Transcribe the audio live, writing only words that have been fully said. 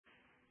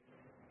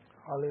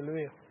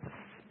Hallelujah.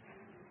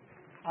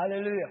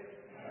 Hallelujah.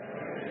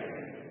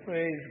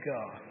 Praise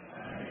God.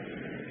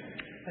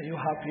 Are you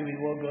happy with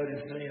what God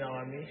is doing in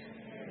our midst?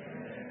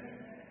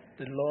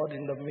 The Lord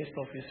in the midst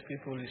of His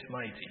people is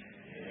mighty.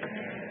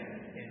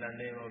 In the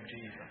name of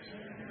Jesus.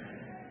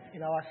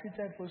 In our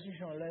seated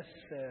position, let's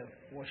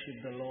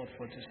worship the Lord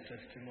for these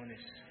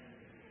testimonies.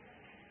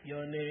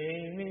 Your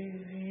name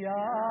is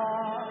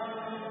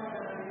Yahweh.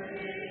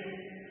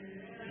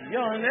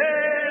 Your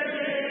name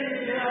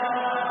is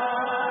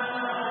Yahweh.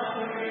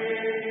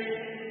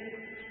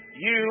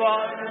 You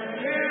are the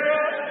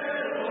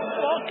miracle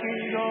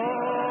walking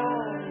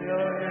on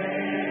your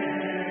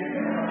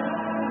name.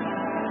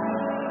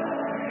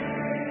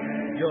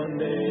 Your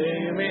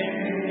name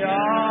is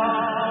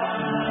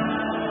Yahweh.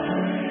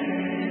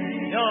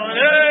 Your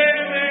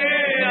name is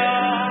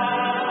Yahweh.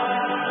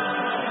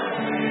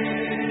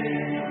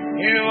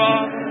 You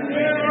are the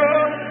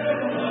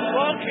miracle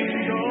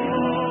walking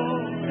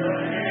on your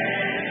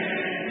name.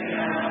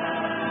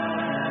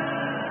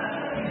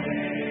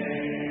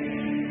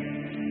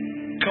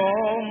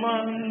 Come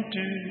and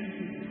do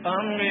a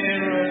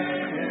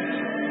miracle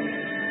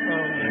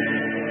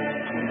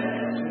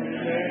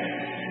today.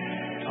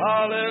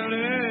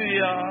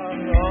 Hallelujah.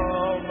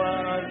 Come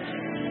and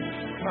do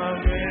a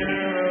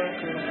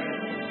miracle.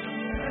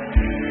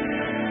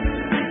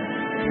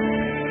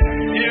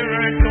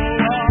 Miracle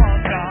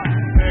worker,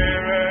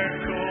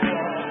 miracle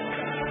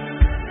worker.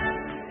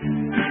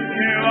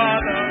 You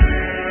are the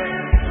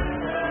miracle.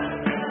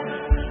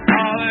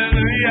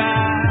 Hallelujah.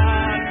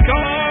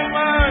 Come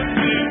and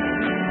do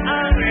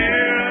a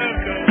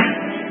miracle.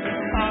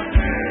 A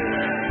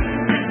miracle.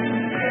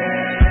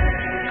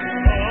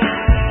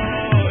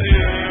 Oh,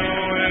 you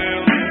will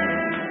do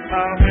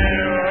a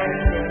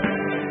miracle.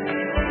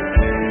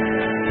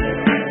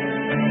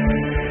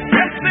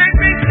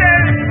 Destiny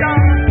changer,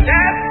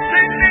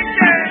 destiny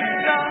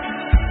changer.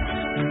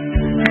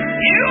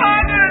 You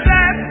are the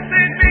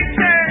destiny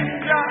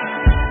changer,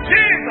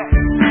 Jesus.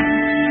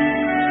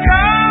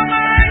 Come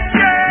and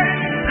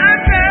change a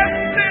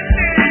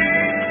destiny,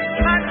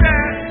 a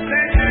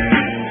destiny.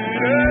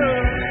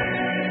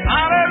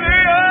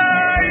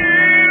 Hallelujah,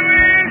 you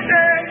will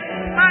change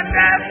a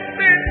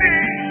destiny,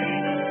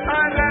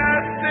 a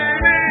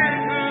destiny.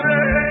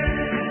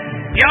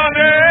 Your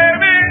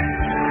name is,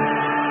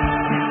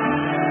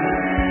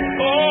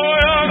 oh,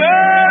 your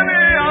name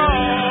is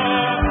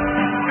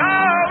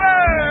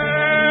Yahweh.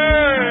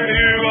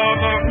 You are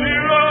the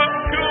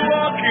miracle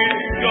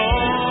walking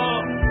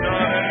God.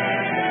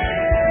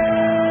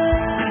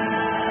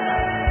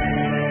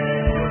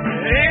 Your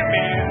name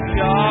is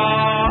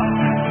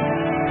Yahweh.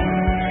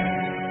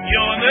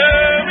 Your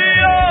name is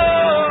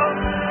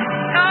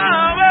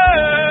Yahweh.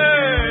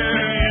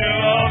 You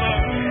are the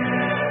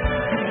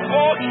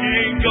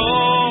walking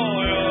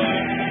God.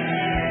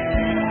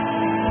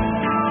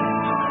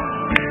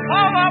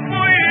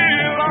 Powerful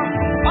healer,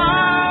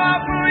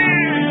 powerful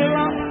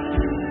healer.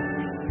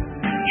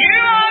 You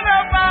are the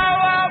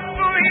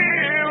powerful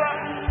healer.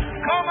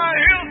 Come and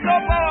heal so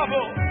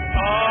powerful.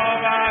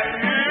 Come and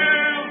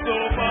heal so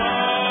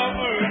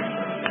powerful,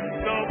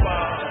 so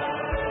powerful.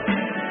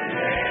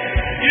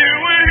 You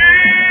will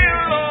heal,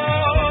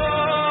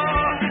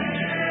 Lord.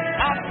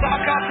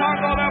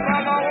 Asakatandole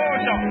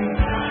Bragawoja.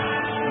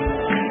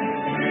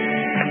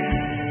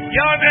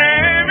 Your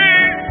name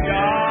is Yah.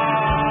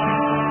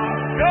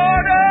 Your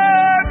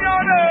name,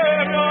 your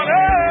name, your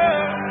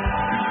name.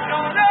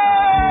 Your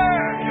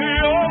name,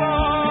 you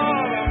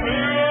are the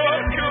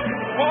miracle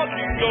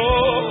walking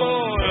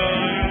God.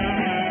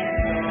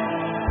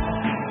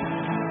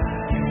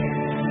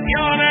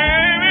 Your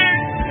name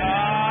is Yah.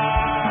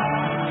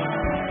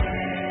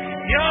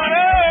 Your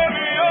name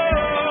is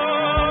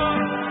Yah.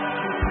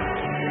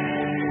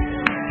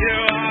 You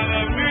are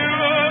the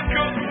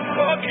miracle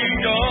walking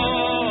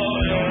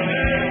God.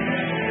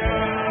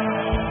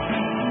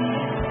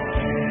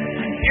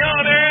 Your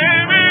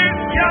name is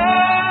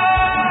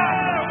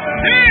Yahweh.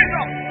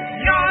 Jesus.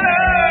 Your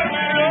name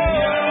is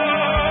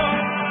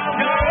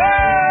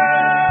Yahweh.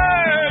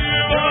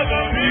 You are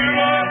the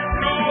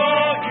miracle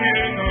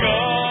walking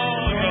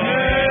God. Your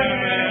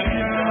name is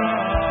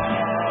Yahweh.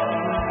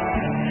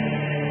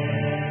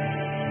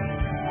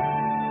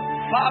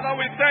 Father,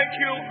 we thank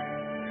you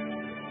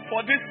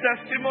for these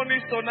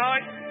testimonies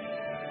tonight.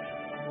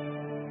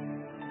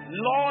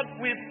 Lord,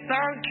 we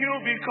thank you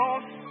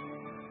because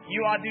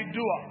you are the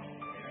doer.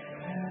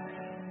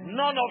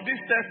 None of these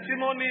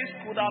testimonies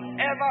could have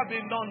ever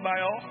been done by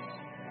us.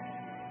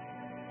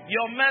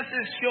 Your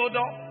mercy showed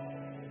up.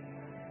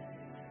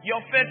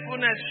 Your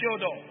faithfulness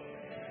showed up.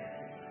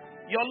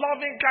 Your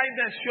loving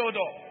kindness showed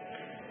up.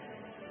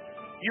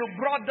 You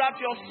brought that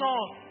your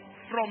son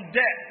from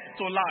death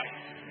to life.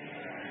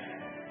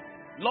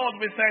 Lord,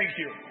 we thank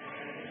you.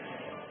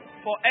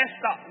 For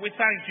Esther, we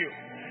thank you.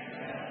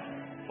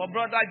 For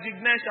Brother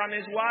Jignesh and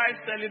his wife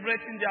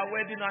celebrating their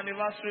wedding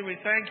anniversary, we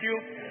thank you.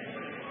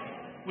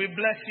 We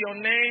bless your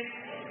name.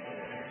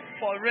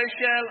 For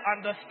Rachel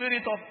and the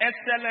spirit of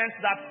excellence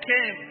that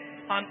came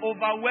and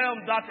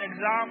overwhelmed that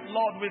exam,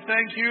 Lord, we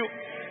thank you.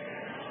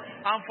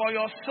 And for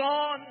your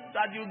son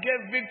that you gave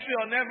victory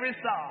on every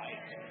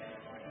side.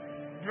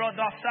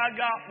 Brother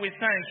Saga, we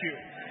thank you.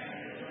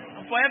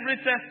 And for every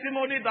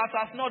testimony that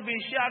has not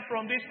been shared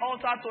from this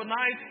altar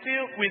tonight,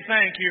 still, we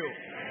thank you.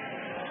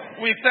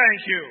 We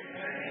thank you.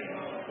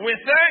 We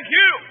thank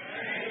you.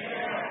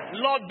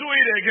 Lord, do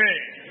it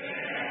again.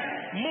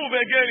 Move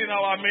again in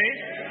our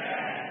midst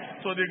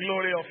to the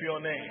glory of your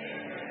name.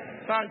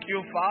 Thank you,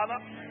 Father,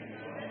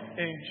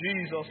 in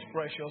Jesus'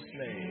 precious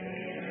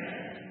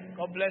name.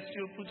 God bless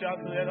you. Put your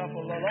hands together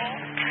for the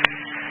Lord.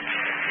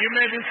 You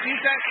may be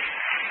seated.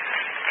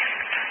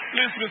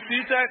 Please be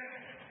seated.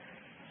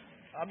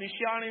 I'll be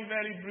sharing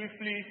very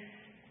briefly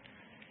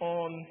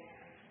on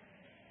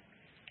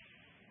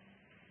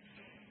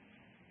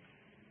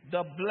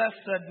the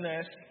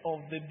blessedness of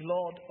the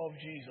blood of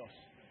Jesus.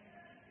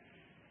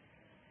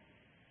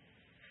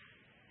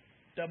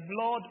 The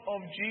blood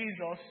of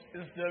Jesus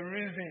is the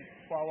reason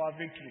for our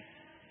victory.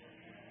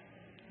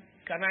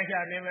 Can I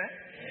hear an amen?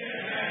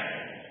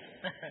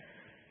 Amen.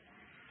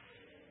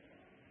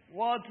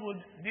 What would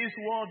this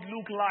world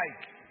look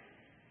like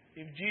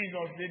if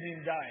Jesus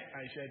didn't die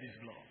and shed his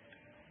blood?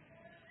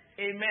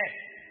 Amen.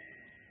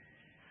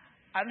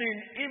 I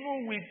mean,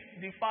 even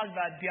with the fact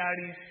that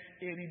there is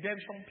a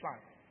redemption plan,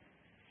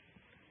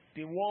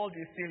 the world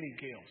is still in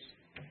chaos.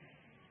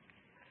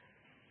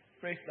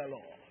 Praise the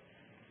Lord.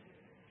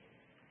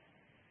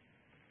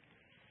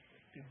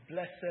 The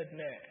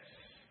blessedness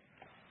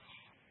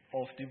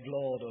of the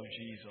blood of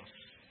Jesus.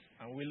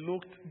 And we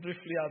looked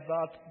briefly at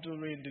that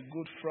during the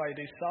Good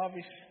Friday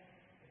service.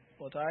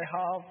 But I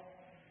have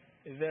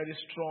a very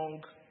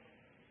strong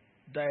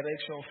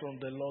direction from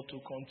the Lord to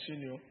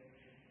continue.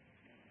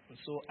 And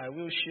so I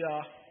will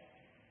share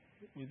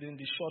within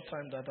the short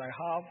time that I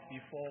have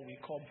before we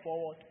come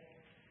forward.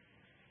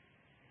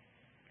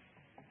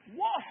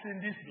 What's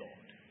in this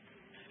blood?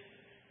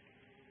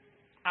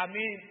 I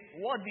mean,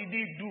 what did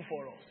he do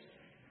for us?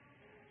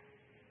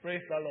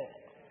 Praise the Lord.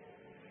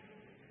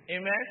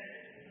 Amen.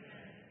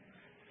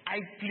 I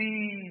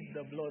plead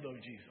the blood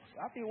of Jesus.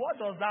 I mean, what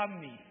does that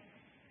mean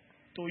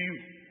to you?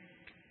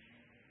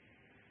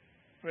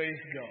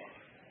 Praise God.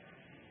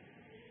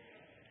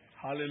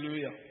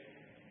 Hallelujah.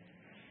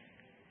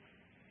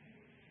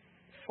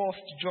 1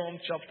 John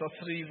chapter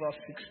 3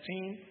 verse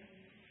 16.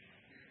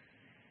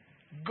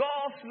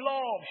 God's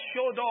love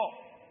showed up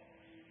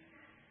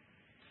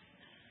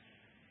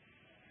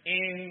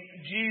in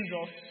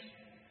Jesus.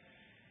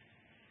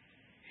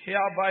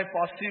 Hereby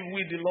perceive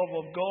we the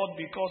love of God,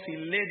 because he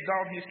laid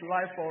down his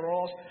life for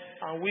us,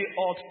 and we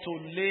ought to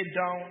lay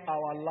down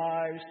our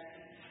lives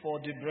for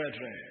the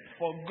brethren.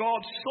 For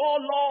God so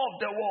loved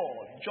the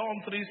world,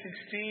 John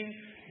 3:16,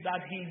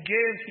 that he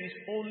gave his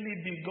only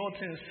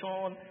begotten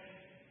Son,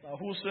 that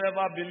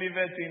whosoever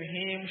believeth in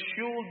him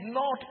should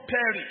not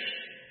perish,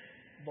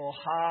 but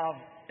have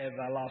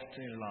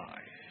everlasting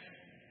life.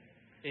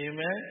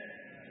 Amen.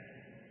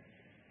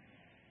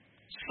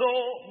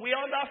 So we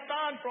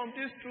understand from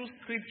these two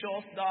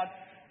scriptures that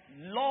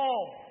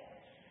love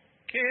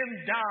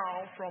came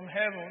down from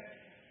heaven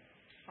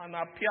and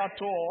appeared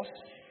to us.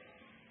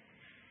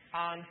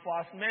 And for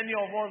as many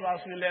of us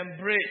as will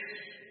embrace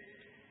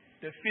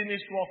the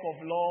finished work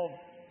of love,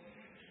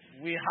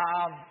 we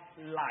have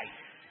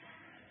life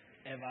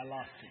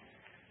everlasting.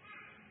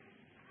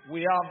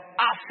 We have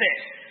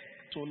access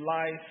to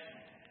life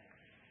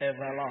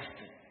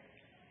everlasting.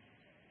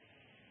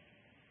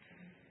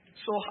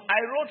 So I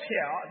wrote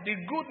here, the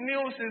good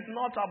news is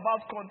not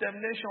about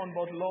condemnation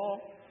but love,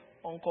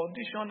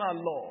 unconditional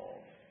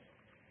love.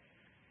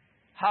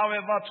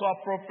 However, to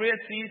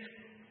appropriate it,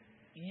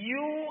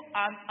 you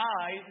and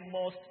I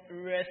must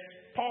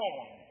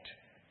respond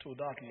to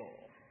that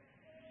love.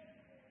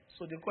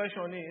 So the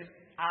question is,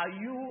 are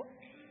you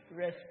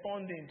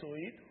responding to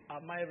it?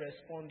 Am I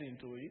responding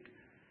to it?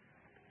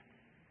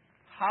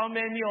 How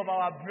many of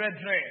our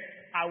brethren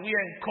are we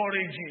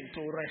encouraging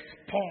to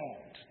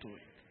respond to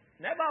it?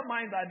 Never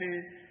mind that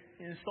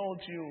they insult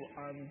you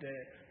and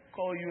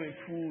call you a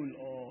fool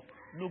or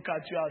look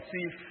at you as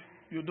if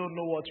you don't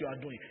know what you are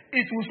doing.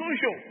 It will soon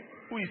show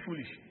who is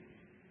foolish.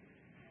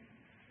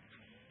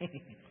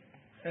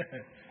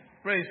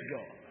 Praise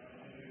God.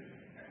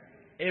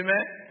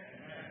 Amen.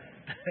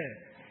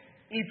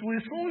 It will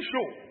soon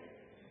show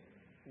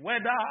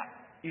whether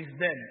it's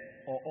them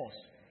or us.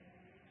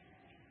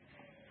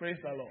 Praise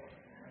the Lord.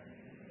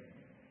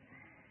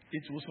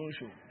 It will soon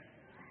show.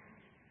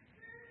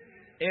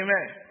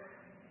 Amen.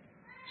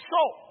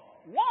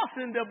 So, what's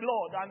in the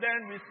blood? And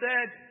then we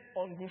said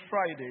on Good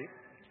Friday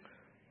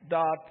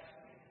that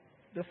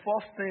the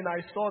first thing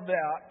I saw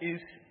there is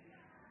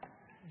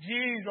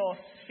Jesus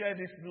shed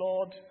his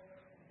blood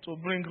to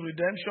bring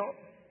redemption,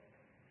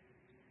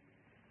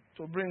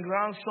 to bring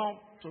ransom,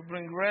 to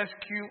bring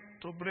rescue,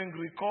 to bring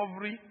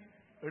recovery,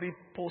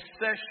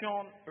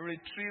 repossession,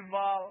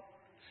 retrieval,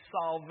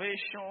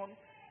 salvation,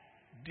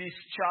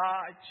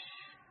 discharge,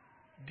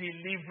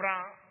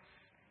 deliverance.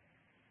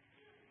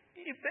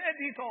 He paid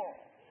it all.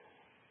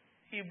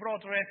 He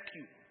brought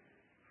rescue.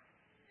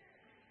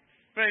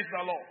 Praise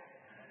the Lord.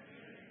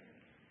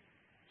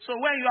 So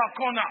when you are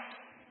cornered,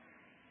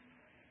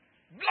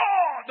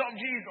 blood of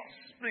Jesus,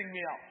 bring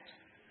me out.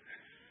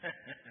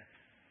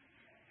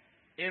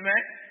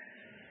 Amen.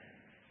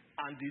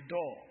 And the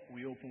door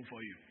will open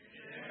for you.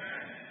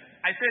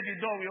 I said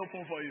the door will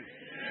open for you.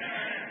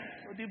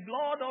 So the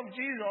blood of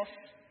Jesus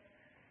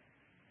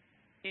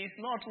is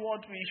not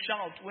what we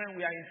shout when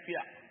we are in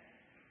fear.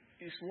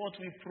 It's what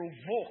we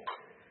provoke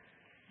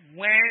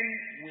when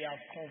we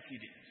have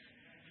confidence.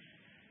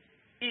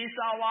 It's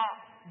our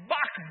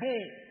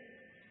backbone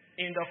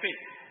in the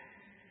faith.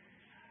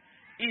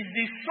 It's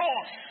the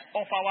source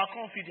of our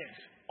confidence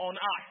on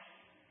earth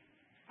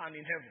and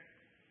in heaven.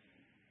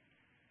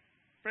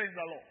 Praise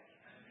the Lord.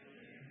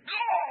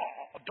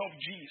 Blood of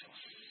Jesus.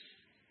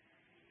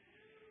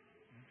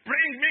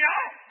 Bring me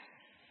out.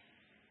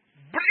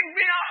 Bring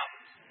me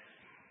out.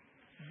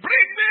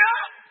 Bring me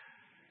out.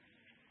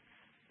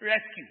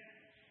 Rescue.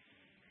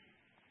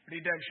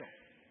 Redemption.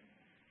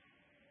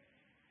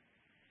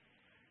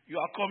 You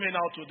are coming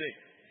out today.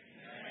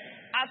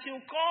 As you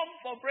come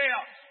for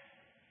prayers,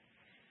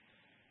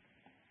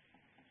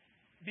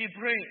 be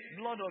praying.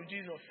 Blood of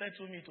Jesus,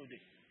 settle me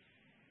today.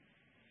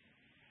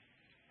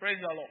 Praise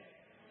the Lord.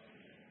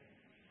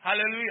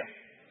 Hallelujah.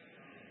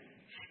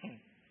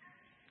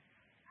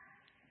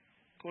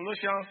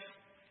 Galatians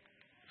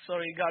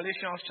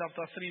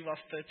chapter 3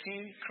 verse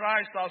 13.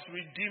 Christ has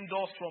redeemed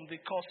us from the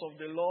curse of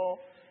the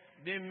law,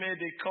 being made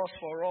a curse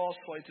for us,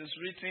 for it is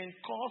written,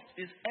 cursed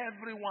is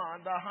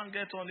everyone that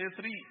hangeth on a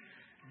tree,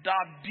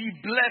 that the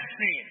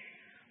blessing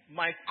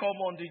might come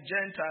on the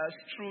Gentiles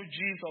through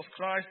Jesus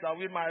Christ, that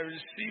we might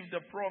receive the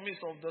promise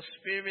of the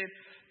Spirit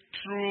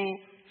through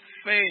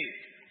faith.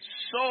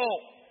 So,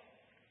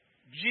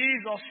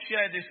 Jesus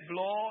shed his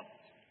blood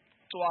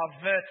to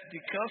avert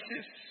the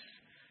curses.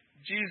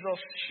 Jesus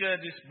shed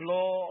his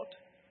blood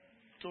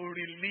to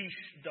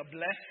release the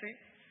blessing.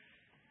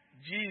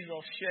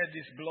 Jesus shed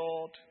his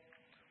blood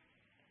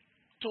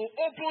to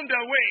open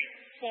the way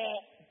for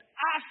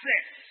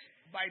access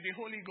by the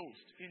Holy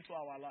Ghost into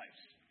our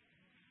lives.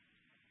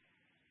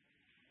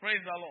 Praise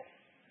the Lord.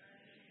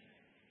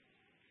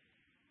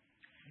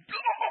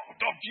 Blood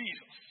of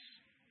Jesus.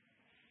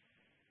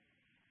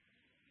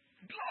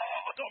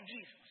 Blood of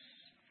Jesus.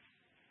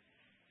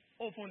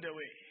 Open the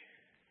way.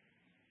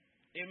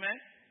 Amen.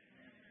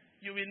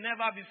 You will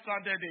never be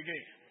stranded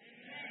again.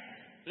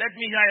 Amen. Let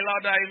me hear a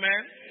louder amen.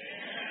 Amen.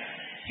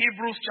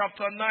 Hebrews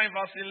chapter 9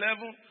 verse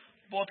 11.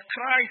 But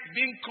Christ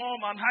being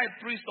come and high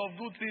priest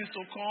of good things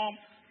to come,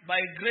 by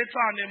a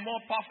greater and a more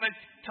perfect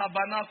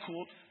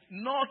tabernacle,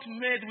 not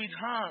made with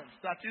hands,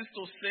 that is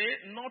to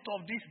say, not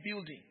of this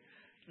building,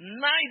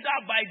 neither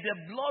by the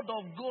blood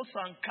of goats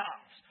and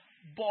calves,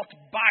 but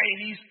by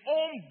his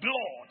own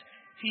blood,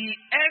 he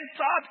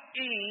entered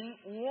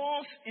in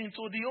once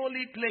into the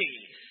holy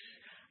place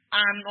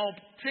and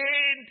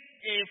obtained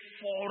a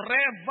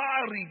forever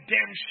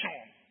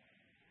redemption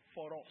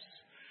for us.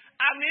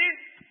 I mean,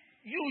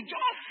 you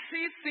just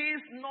see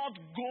things not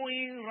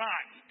going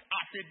right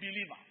as a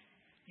believer.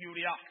 You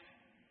react.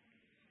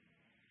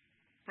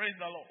 Praise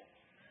the Lord.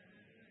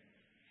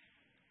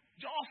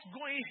 Just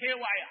going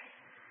haywire.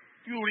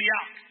 You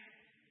react.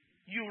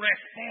 You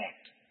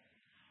respond.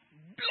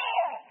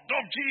 Blood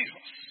of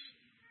Jesus.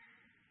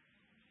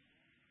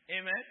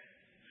 Amen.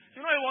 You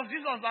know, it was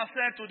Jesus that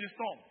said to the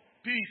storm,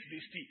 peace be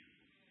still.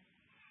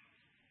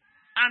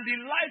 And the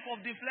life of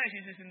the flesh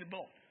is in the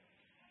blood.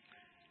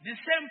 The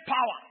same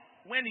power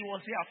when he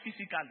was here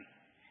physically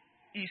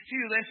is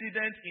still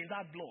resident in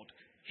that blood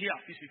here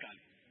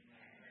physically.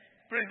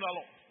 Praise the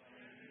Lord.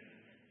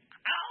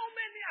 How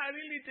many are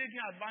really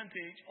taking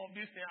advantage of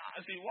this thing? I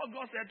say, what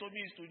God said to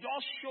me is to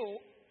just show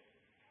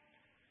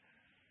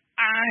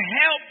and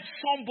help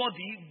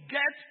somebody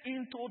get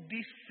into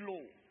this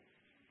flow.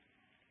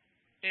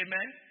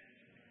 Amen.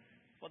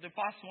 For the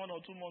past 1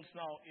 or 2 months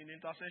now in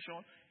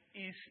intercession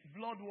is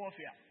blood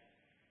warfare.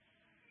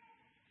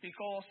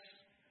 Because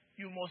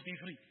you must be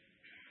free.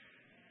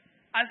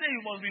 I say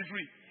you must be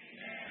free.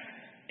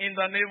 In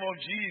the name of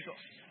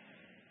Jesus.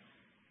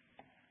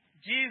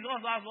 Jesus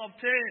has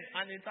obtained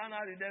an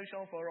eternal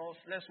redemption for us.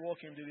 Let's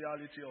walk in the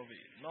reality of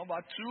it. Number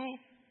 2.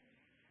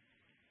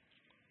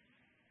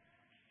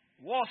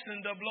 What's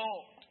in the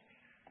blood?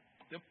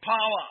 The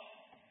power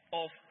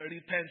of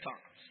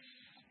repentance.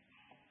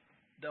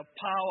 The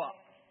power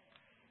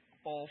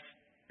of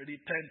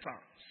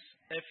repentance.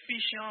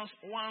 Ephesians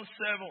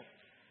 1:7.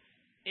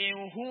 In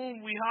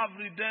whom we have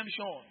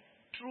redemption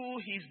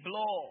through his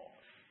blood,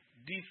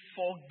 the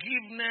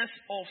forgiveness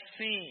of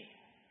sins,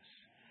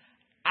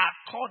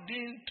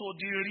 according to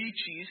the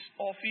riches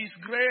of his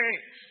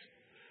grace.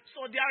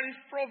 So there is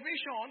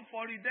provision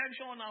for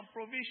redemption and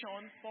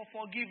provision for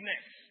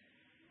forgiveness.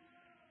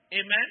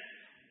 Amen.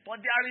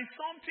 But there is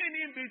something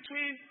in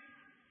between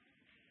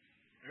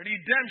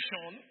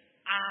redemption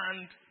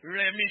and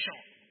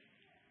remission.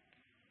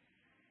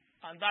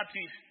 And that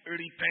is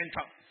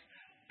repentance.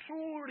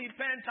 True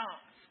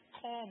repentance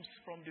comes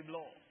from the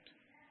blood.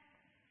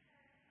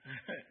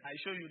 I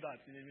show you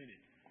that in a minute.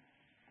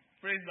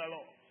 Praise the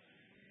Lord.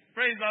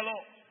 Praise the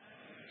Lord.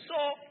 So,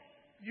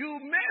 you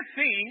may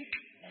think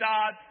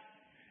that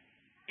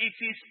it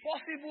is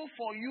possible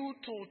for you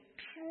to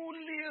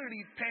truly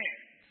repent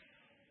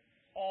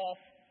of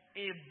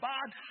a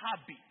bad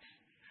habit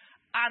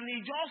and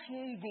it just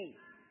won't go.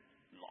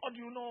 Lord,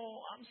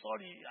 I'm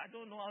sorry, I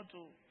don't know how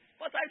to,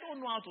 but I don't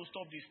know how to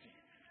stop this thing.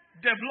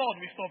 The blood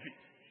will stop it.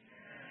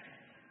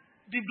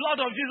 The blood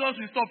of Jesus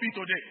will stop it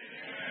today.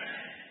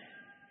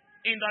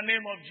 In the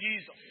name of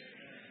Jesus.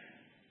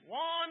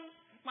 One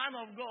man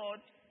of God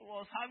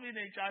was having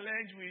a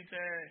challenge with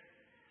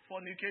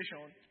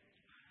fornication,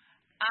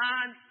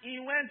 and he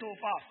went to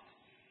fast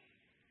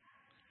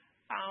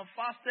and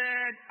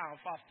fasted and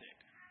fasted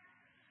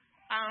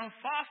and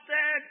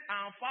fasted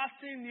and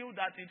fasting knew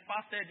that it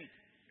fasted it.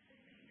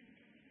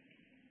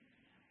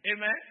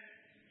 Amen.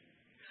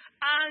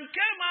 And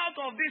came out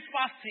of this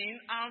fasting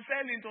and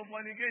fell into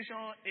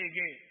fornication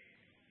again.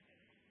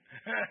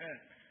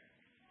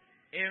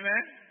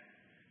 Amen.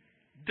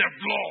 The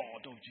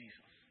blood of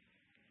Jesus.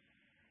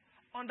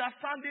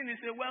 Understanding is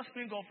a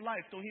wellspring of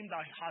life to him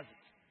that has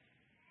it.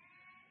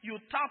 You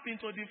tap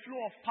into the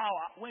flow of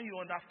power when you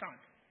understand.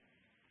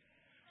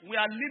 We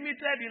are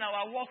limited in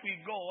our walk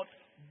with God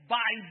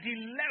by the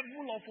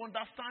level of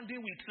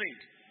understanding we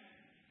trade.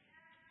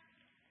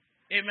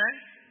 Amen.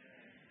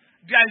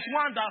 There is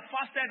one that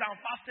fasted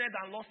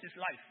and lost his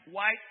life.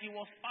 Why? He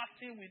was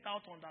fasting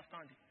without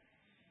understanding.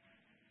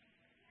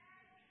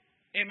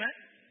 Amen.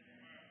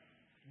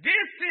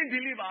 This thing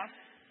delivers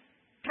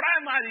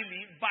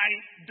primarily by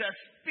the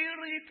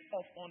spirit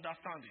of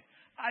understanding.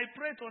 I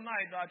pray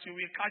tonight that you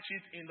will catch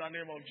it in the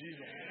name of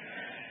Jesus.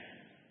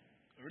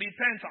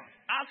 Repentance.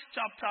 Acts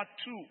chapter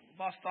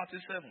 2, verse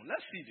 37.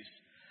 Let's see this.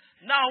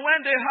 Now when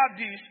they heard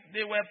this,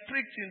 they were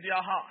pricked in their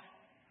heart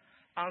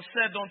and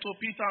said unto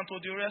Peter and to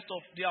the rest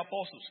of the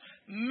apostles,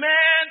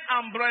 Men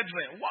and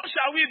brethren, what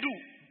shall we do?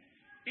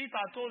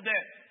 Peter told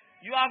them,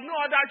 you have no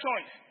other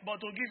choice but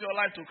to give your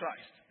life to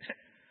Christ.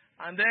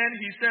 And then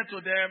he said to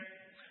them,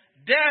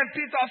 Then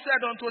Peter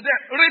said unto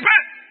them,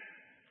 Repent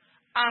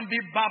and be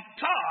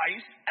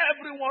baptized,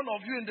 every one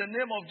of you, in the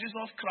name of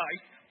Jesus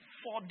Christ,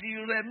 for the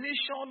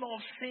remission of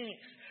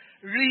sins.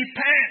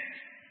 Repent.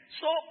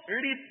 So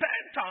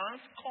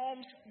repentance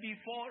comes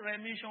before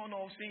remission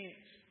of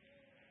sins.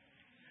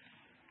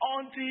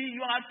 Until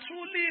you are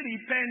truly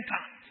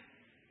repentant,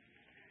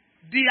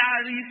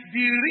 there is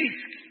the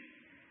risk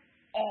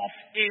of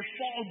a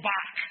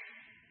fallback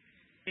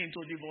into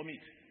the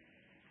vomit.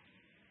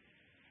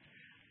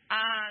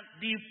 And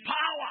the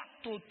power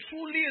to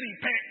truly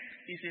repent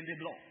is in the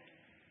blood.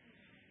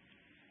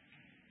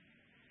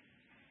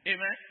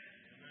 Amen?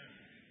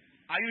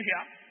 Are you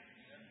here?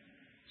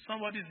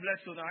 Somebody is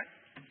blessed tonight?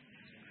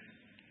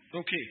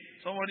 Okay.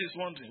 Somebody is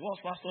wondering,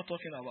 what's Pastor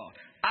talking about?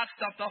 Acts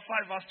chapter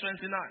 5 verse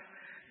 29.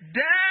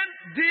 Then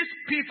this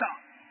Peter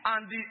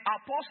and the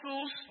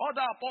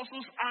other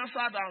apostles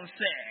answered and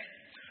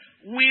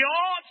said, We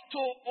ought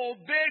to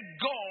obey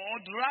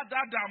God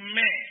rather than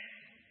men.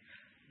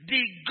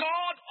 The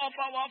God of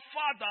our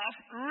fathers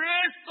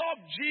raised up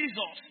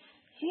Jesus,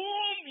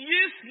 whom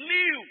ye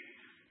slew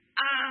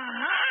and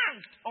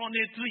hanged on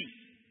a tree.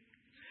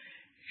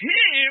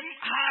 Him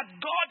had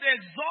God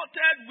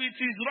exalted with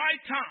his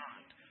right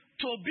hand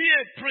to be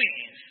a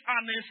prince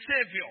and a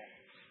savior,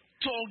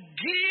 to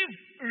give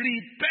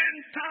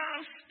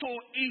repentance to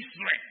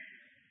Israel.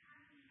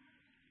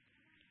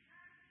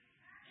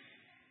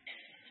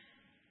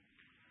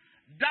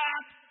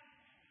 That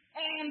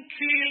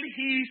until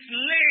he is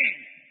slain,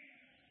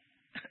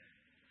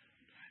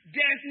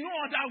 there's no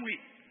other way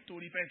to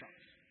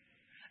repentance.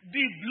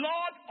 The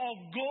blood of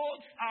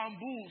goats and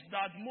bulls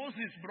that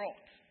Moses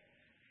brought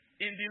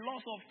in the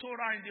laws of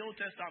Torah in the Old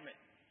Testament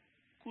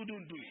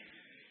couldn't do it.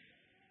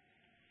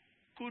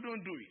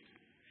 Couldn't do it.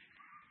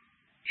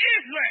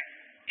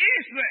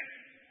 Israel,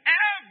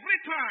 every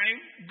time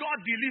God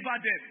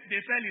delivered them,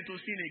 they fell into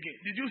sin again.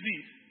 Did you see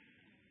it?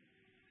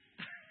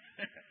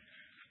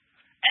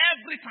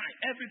 Every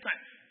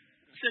time.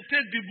 Say,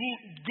 take the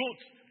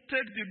goats,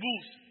 take the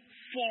bulls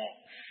for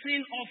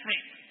sin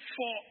offering,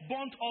 for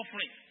burnt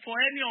offering, for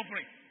any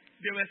offering.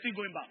 They were still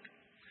going back.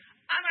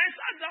 And I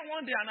sat down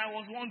one day and I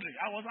was wondering,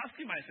 I was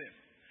asking myself,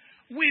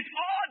 with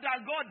all that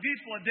God did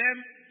for them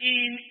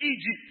in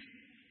Egypt,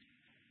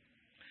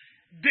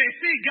 they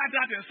still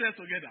gathered themselves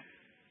together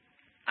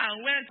and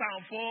went and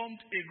formed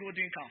a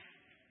golden calf.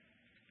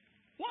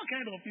 What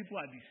kind of people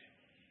are these?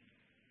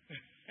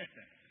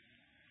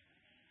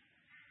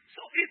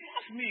 So it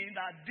must mean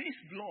that this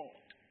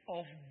blood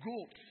of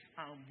goats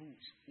and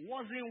bulls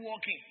wasn't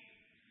working.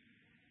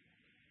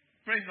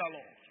 Praise the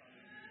Lord.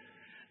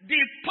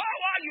 The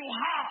power you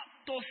have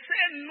to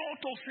say no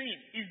to sin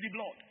is the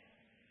blood.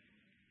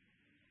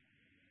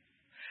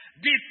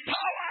 The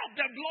power of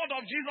the blood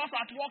of Jesus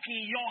at work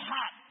in your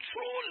heart,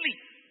 truly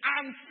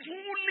and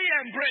fully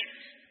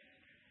embraced,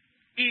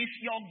 is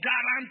your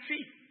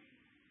guarantee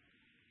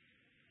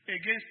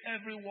against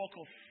every work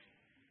of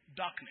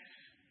darkness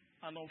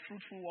and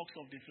unfruitful works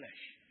of the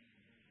flesh.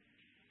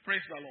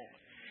 Praise the Lord.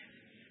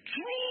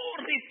 True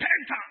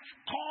repentance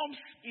comes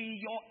in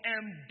your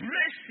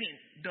embracing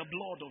the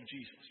blood of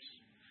Jesus.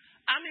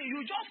 I mean,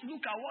 you just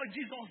look at what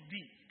Jesus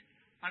did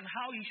and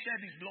how he shed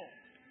his blood.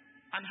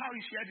 And how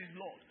he shed his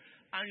blood.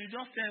 And you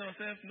just tell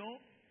yourself, no,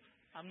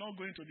 I'm not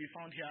going to be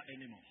found here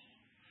anymore.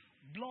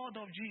 Blood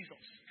of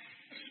Jesus,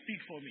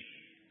 speak for me.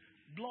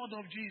 Blood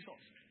of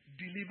Jesus,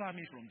 deliver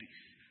me from this.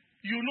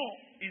 You know,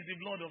 it's the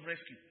blood of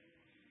rescue.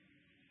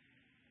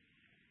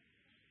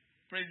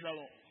 Praise the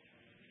Lord.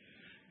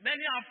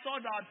 Many have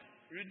thought that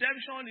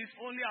redemption is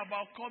only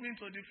about coming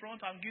to the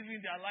front and giving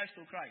their lives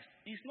to Christ.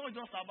 It's not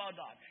just about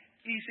that.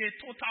 It's a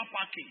total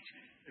package.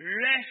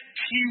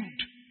 Rescued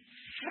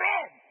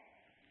from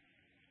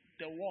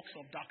the works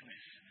of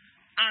darkness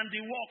and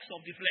the works of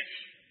the flesh.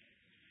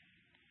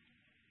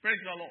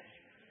 Praise the Lord.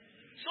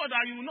 So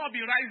that you will not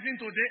be rising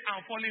today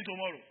and falling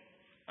tomorrow.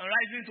 And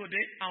rising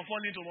today and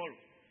falling tomorrow.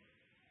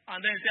 And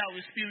then say, I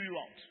will spew you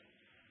out.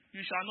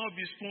 You shall not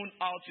be spun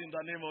out in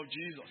the name of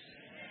Jesus.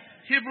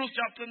 Hebrews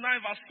chapter 9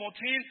 verse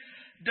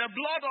 14. The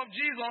blood of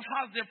Jesus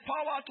has the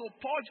power to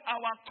purge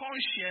our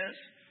conscience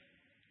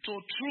to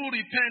true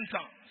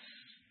repentance.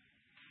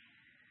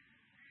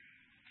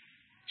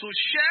 To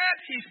shed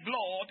his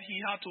blood, he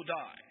had to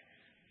die.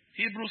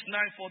 Hebrews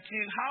 9:14.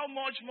 How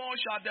much more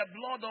shall the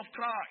blood of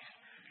Christ,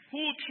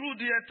 who through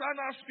the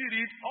eternal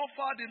Spirit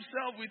offered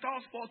himself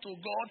without spot to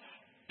God,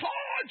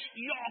 purge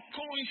your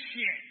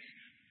conscience.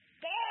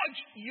 Purge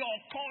your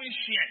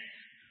conscience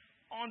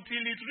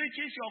until it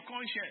reaches your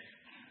conscience.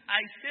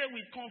 I say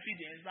with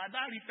confidence that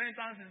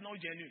repentance is not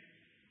genuine.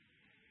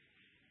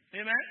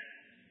 Amen?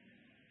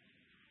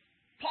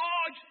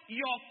 Purge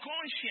your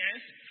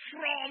conscience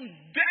from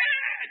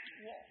dead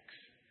works.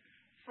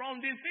 From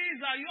the things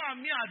that you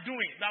and me are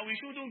doing that we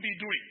shouldn't be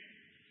doing.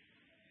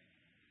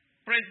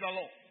 Praise the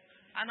Lord.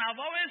 And I've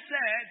always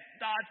said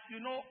that,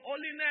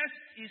 holiness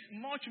is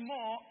much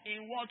more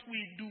in what we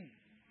do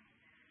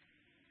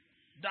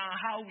than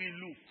how we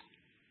look.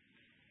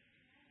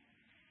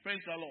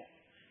 Praise the Lord.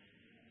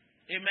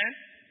 Amen?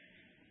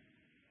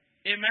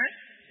 Amen?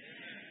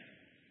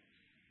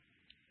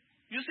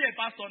 You see a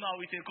pastor now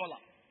with a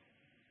collar.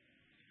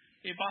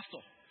 A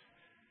pastor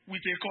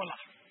with a collar.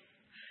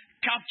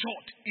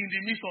 Captured in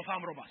the midst of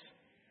armed robbers.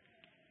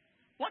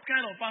 What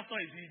kind of pastor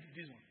is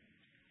this one?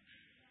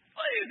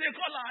 Oh, he's a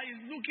collar.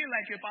 He's looking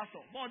like a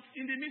pastor. But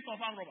in the midst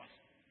of armed robbers.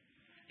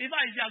 In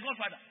fact, he's their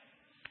godfather.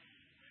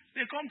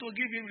 They come to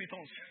give him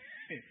returns.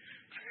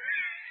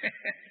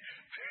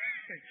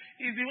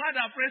 He's the one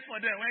that prays for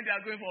them when they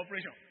are going for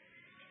operation.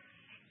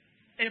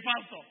 A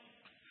pastor.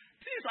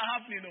 Things are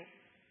happening,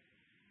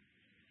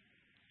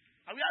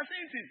 And we are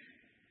saying things.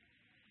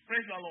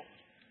 Praise the Lord.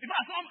 In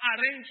fact, some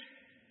arrange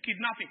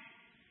kidnapping.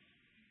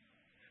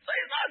 So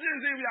it's not just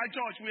saying we are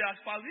church, we are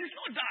spouse. It's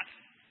not that.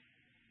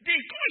 The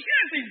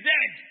conscience is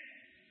dead.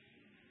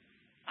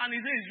 And he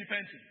says he's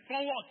repenting.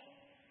 From what?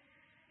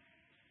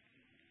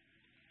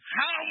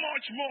 How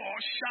much more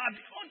shall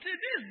until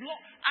this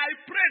blood? I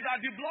pray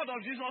that the blood of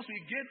Jesus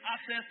will gain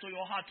access to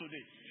your heart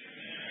today.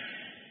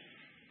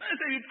 Let me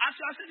say, as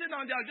you are sitting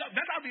down there, you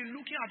better be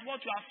looking at what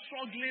you are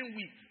struggling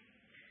with.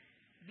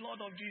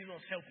 Blood of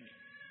Jesus, help me.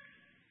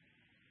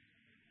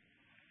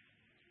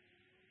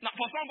 Now,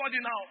 for somebody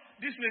now,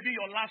 this may be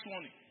your last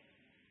warning.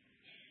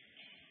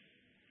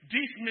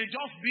 This may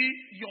just be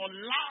your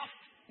last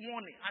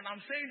warning. And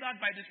I'm saying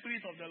that by the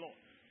Spirit of the Lord.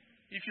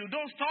 If you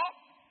don't stop,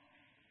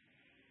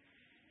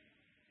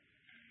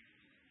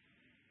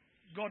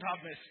 God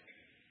have mercy.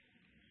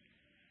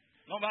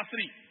 Number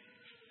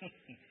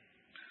 3.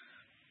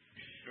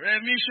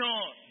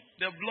 Remission.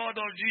 The blood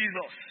of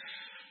Jesus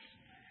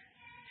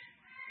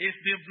is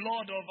the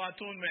blood of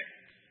atonement.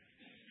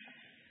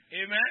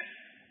 Amen.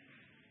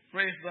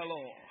 Praise the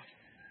Lord.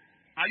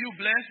 Are you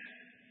blessed?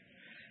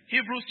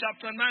 Hebrews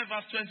chapter 9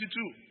 verse 22.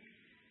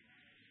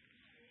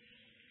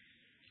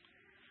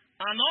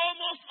 And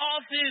almost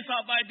all things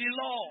are by the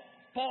law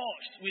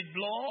purged with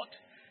blood,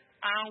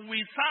 and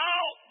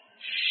without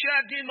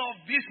shedding of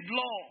this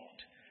blood,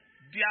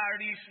 there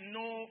is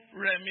no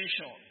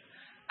remission.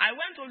 I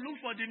went to look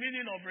for the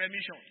meaning of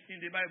remission in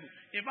the Bible.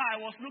 In fact, I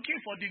was looking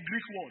for the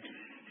Greek word.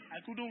 I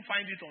couldn't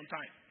find it on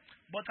time.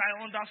 But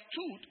I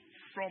understood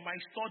from my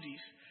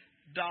studies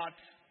that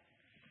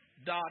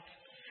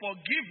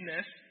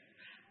forgiveness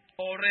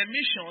or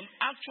remission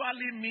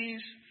actually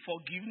means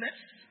forgiveness,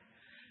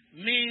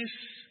 means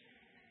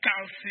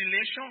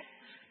cancellation,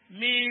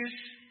 means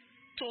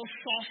to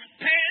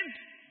suspend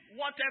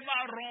whatever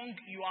wrong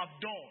you have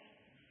done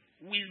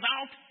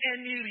without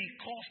any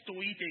recourse to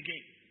it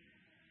again.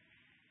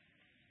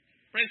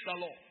 Praise the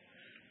Lord.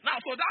 Now,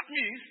 so that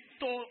means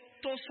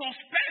to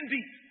suspend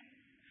it,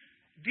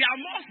 there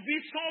must be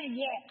some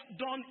work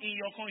done in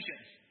your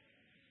conscience.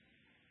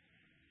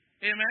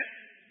 Amen?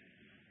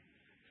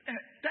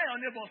 Tell your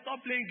neighbor, stop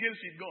playing games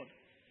with God.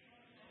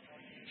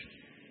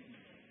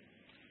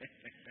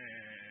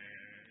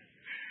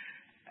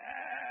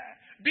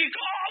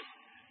 Because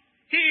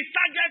he is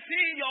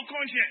targeting your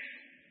conscience.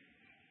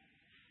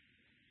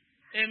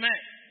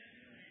 Amen.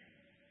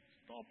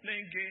 Stop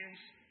playing games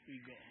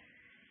with God.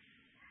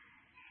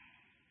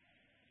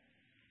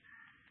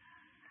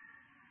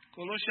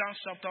 Colossians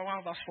chapter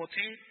 1 verse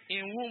 14.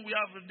 In whom we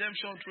have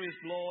redemption through his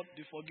blood,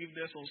 the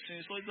forgiveness of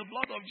sins. So the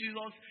blood of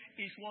Jesus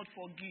is what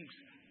forgives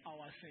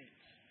our sins.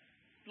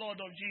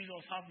 Blood of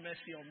Jesus, have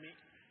mercy on me.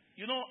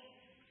 You know,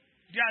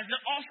 there's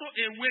also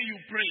a way you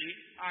pray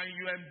and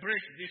you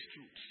embrace these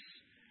truths.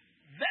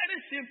 Very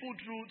simple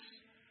truths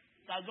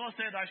that God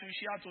said I should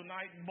share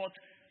tonight, but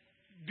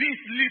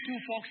these little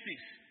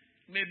foxes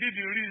may be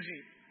the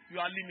reason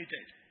you are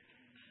limited.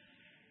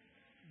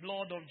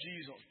 Blood of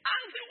Jesus.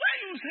 And when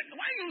you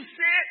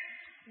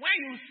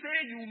say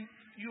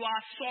you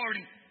are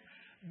sorry,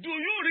 do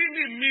you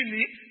really mean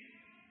it,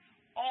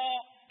 or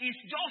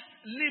it's just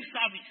lip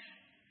service?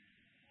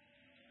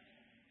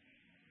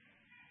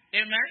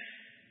 Amen.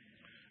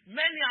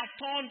 Many have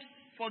turned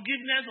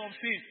forgiveness of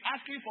sins,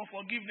 asking for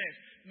forgiveness.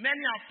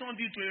 Many have turned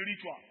it to a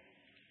ritual.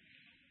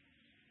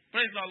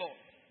 Praise the Lord.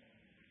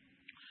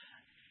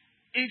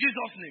 In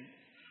Jesus' name.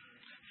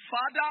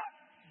 Father,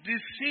 the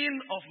sin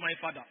of my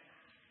father,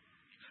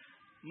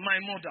 my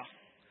mother,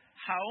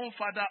 her own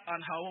father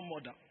and her own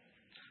mother,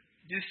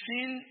 the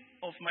sin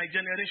of my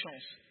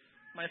generations,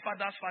 my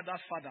father's father's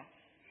father,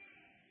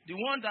 the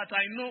one that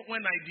I know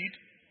when I did,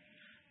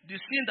 the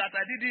sin that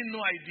I didn't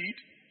know I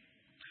did,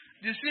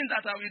 the sin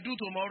that I will do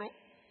tomorrow,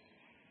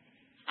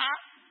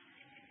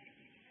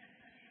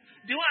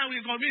 the one I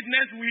will commit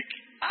next week.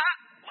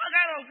 What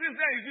kind of sin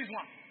is this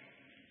one?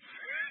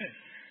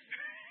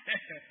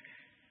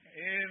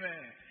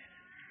 Amen.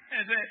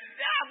 And say,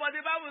 but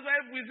the Bible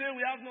says if we say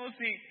we have no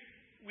sin,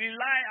 we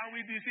lie and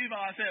we deceive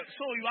ourselves.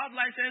 So you have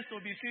license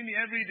to be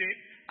sinning every day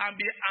and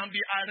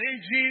be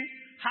arranging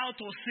how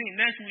to sin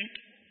next week.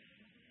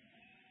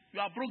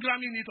 You are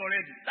programming it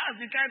already.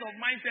 That's the kind of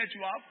mindset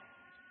you have.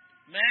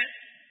 Man,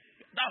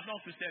 that's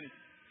not Christianity.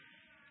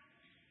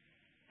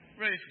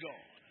 Praise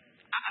God.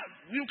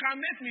 You can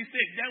make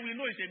mistakes, then we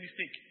know it's a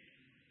mistake.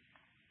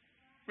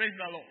 Praise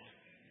the Lord.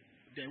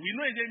 Then we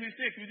know it's a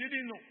mistake. We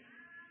didn't know.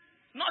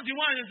 Not the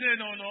one you say,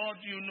 no,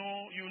 you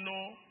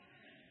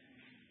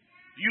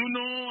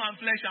know, I'm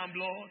flesh and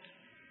blood.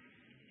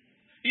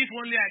 If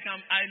only I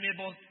may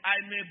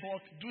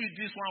but do it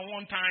this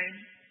one time.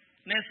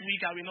 Next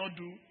week I will not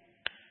do.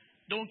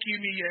 Don't kill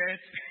me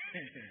yet.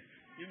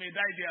 You may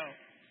die there.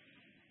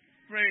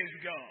 Praise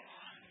God.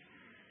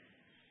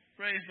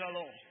 Praise the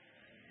Lord.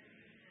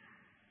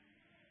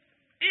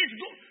 It's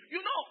good.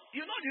 You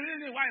know the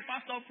reason why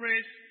pastor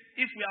prays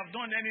if we have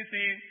done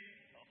anything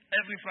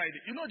every Friday.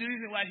 You know the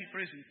reason why he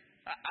prays it?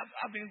 I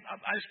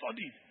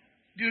studied.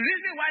 The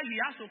reason why he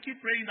has to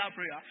keep praying that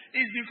prayer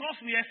is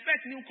because we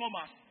expect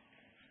newcomers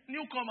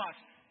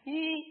who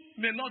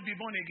may not be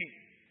born again,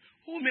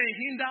 who may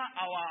hinder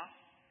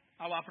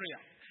our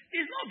prayer.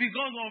 It's not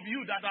because of you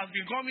that has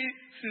been coming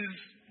since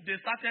they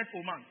started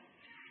Oman.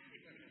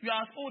 You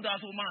are as old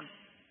as Oman.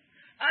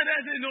 And they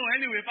say, no,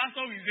 anyway,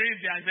 pastor will say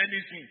if there is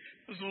anything.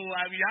 So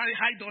I will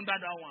hide under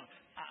that one.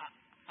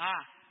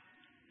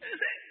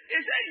 He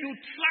said, you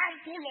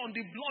trample on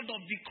the blood of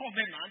the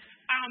covenant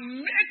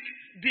and make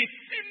the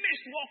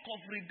finished work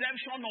of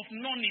redemption of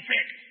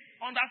non-effect.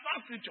 Understand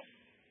scripture?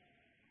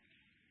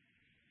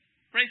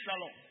 Praise the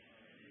Lord.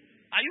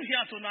 Are you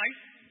here tonight?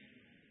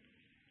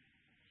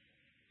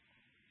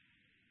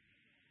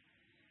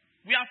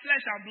 We are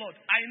flesh and blood.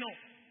 I know.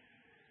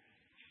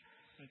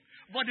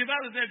 But the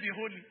Bible says be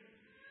holy.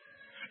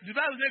 The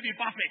Bible says be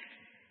perfect.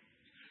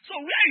 So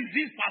where is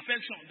this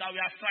perfection that we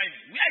are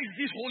striving? Where is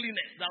this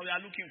holiness that we are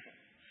looking for?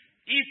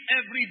 If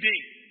every day,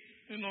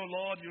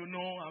 Lord,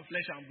 I'm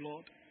flesh and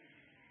blood.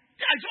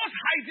 They are just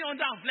hiding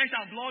under flesh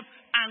and blood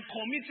and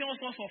committing all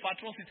sorts of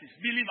atrocities.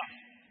 Believers.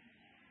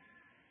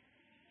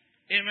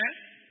 Amen?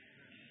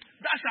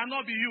 That shall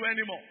not be you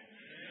anymore.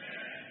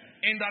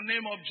 Amen. In the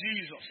name of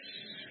Jesus.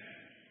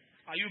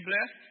 Are you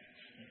blessed?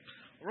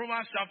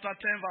 Romans chapter 10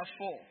 verse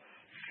 4.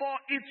 For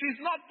it is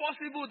not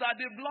possible that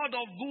the blood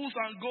of bulls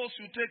and goats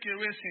should take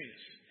away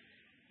sins.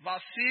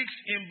 Verse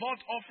 6, in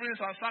burnt offerings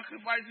and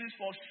sacrifices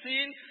for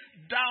sin,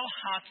 thou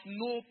hast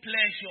no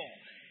pleasure.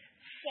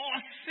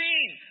 For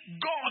sin,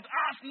 God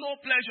has no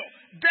pleasure.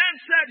 Then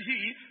said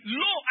he,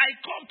 Lo, I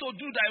come to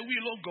do thy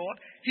will, O God.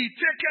 He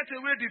taketh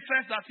away the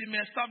first that he may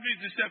establish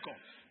the second.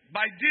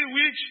 By thee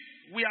which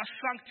we are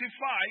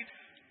sanctified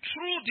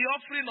through the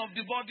offering of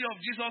the body of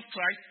Jesus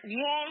Christ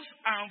once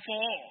and for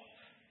all.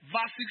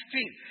 Verse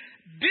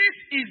 16, this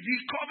is the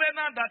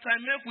covenant that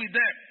I make with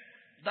them,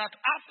 that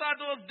after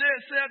those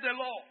days, saith the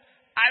Lord,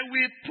 I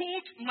will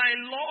put my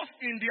laws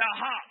in their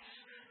hearts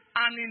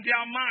and in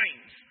their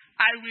minds.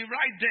 I will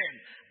write them,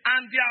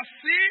 and their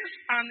sins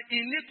and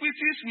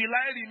iniquities will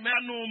I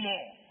remember no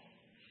more.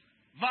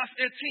 Verse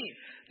 18,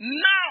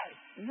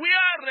 now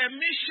where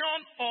remission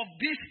of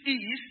this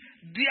is,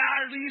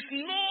 there is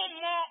no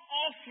more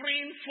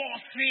offering for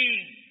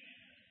sin.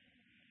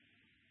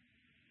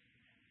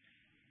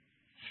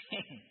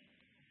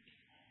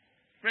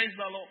 Praise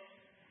the Lord.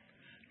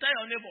 Tell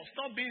your neighbor,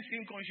 stop being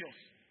sin conscious.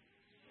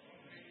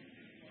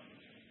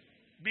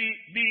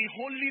 Be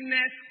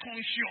holiness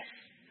conscious.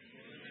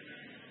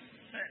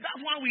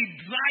 That's why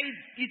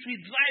it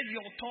will drive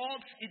your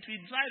thoughts, it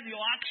will drive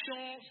your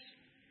actions.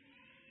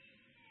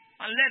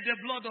 And let the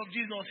blood of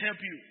Jesus help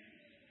you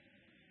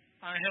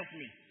and help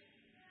me.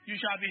 You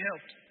shall be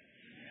helped.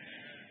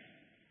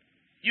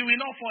 You will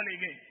not fall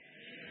again.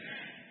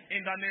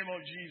 In the name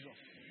of Jesus.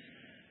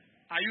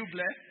 Are you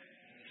blessed?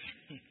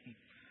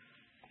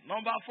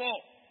 Number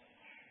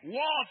 4.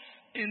 What's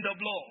in the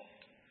blood?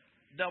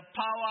 The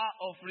power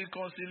of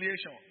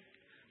reconciliation.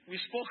 We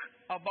spoke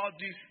about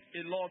this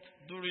a lot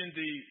during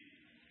the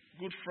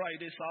Good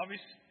Friday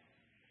service.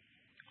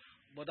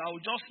 But I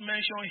will just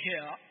mention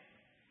here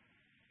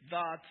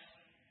that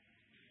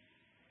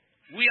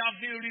we have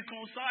been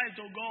reconciled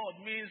to God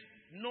means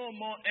no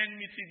more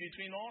enmity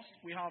between us.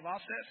 We have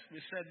access. We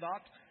said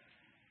that.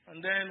 And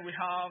then we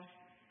have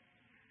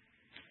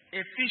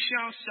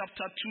Ephesians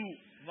chapter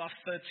 2, verse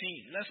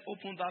 13. Let's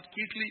open that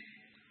quickly.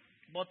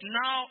 But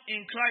now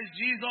in Christ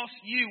Jesus,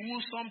 ye who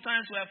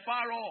sometimes were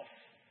far off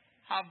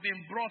have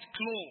been brought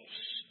close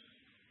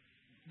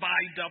by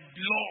the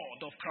blood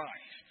of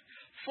Christ.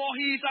 For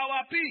he is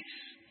our peace,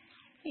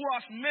 who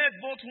has made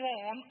both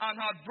one and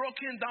had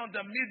broken down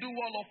the middle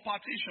wall of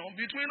partition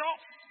between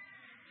us,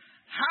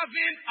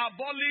 having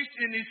abolished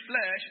in his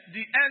flesh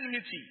the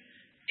enmity,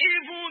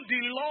 even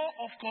the law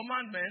of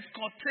commandments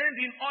contained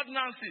in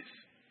ordinances,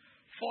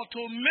 for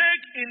to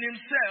make in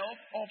himself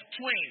of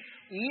twain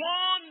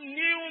one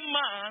new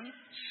man,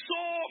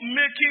 so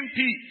making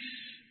peace.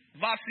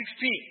 Verse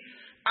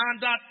 16. And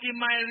that he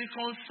might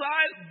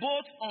reconcile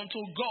both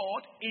unto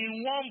God in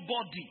one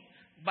body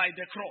by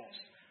the cross,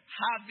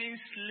 having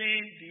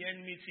slain the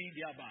enmity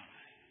thereby.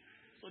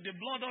 So the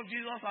blood of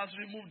Jesus has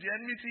removed the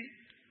enmity.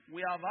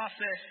 We have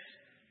access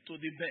to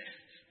the best.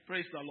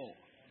 Praise the Lord.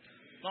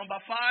 Number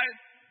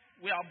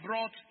 5, we are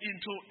brought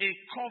into a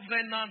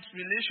covenant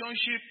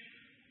relationship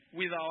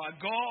with our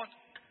God.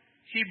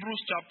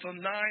 Hebrews chapter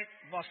 9,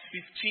 verse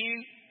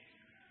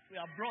 15. We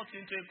are brought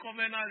into a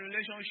covenant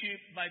relationship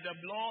by the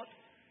blood.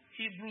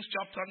 Hebrews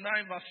chapter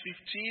 9, verse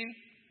 15.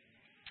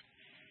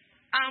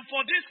 And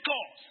for this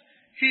cause,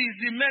 he is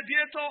the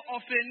mediator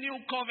of a new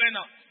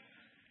covenant,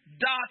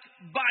 that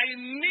by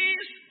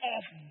means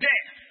of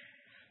death,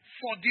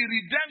 for the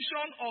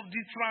redemption of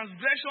the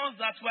transgressions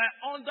that were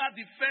under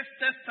the first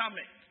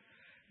testament,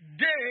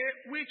 they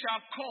which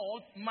are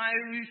called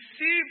might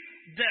receive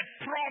the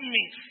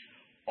promise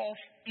of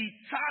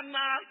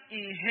eternal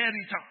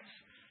inheritance.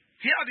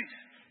 Hear this.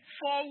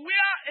 For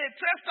where a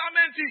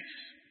testament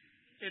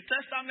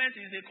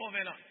is a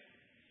covenant.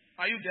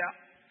 Are you there?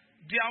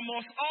 There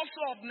must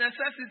also of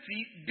necessity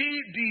be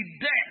the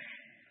death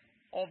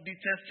of the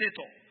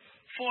testator.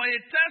 For a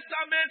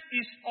testament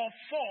is of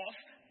force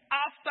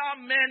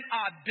after men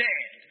are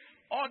dead.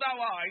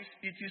 Otherwise,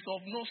 it is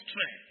of no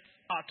strength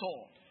at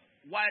all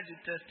while the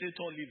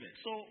testator liveth.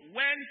 So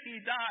when he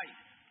died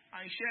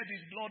and shed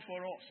his blood for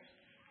us,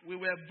 we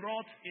were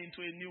brought into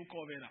a new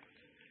covenant.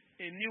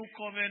 A new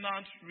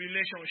covenant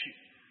relationship.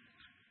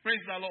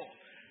 Praise the Lord.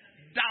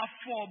 That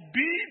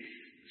forbids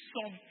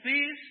some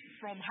things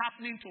from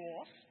happening to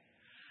us,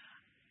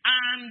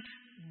 and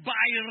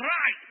by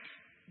right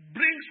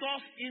brings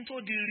us into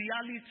the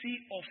reality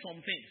of some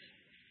things.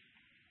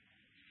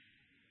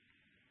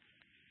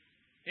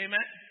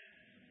 Amen.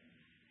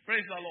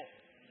 Praise the Lord.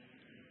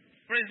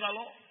 Praise the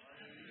Lord.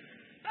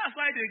 That's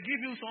why they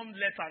give you some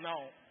letter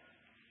now.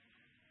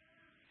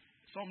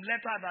 Some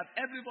letter that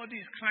everybody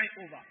is crying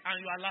over and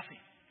you are laughing.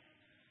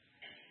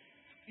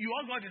 You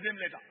all got the same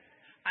letter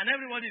and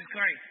everybody is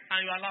crying and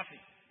you are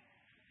laughing.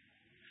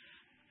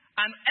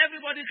 And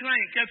everybody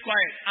crying kept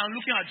quiet and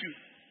looking at you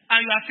and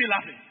you are still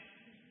laughing.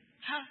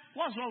 Huh?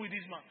 What's wrong with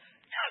this man?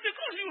 Yeah,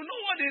 because you know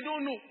what they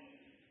don't know.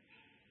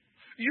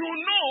 You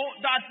know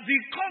that the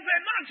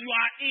covenant you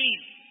are in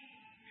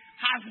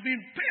has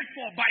been paid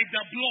for by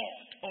the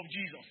blood of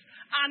Jesus.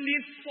 And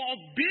it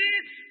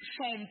forbids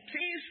some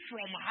things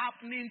from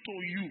happening to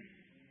you.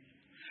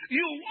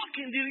 You walk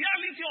in the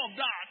reality of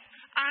that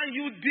and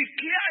you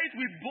declare it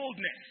with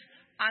boldness.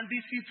 And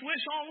the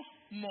situation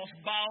must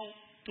bow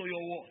to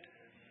your word.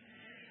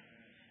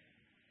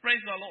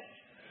 Praise the Lord.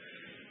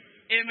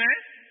 Amen.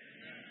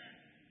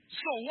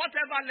 So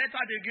whatever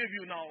letter they gave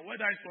you now,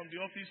 whether it's from the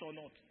office or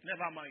not,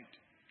 never mind.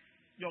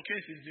 Your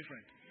case is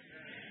different.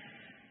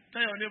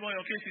 Tell your neighbor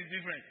your case is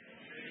different.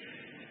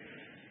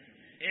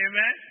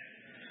 Amen.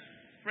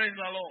 Praise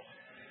the Lord.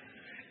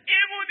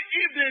 Even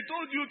if they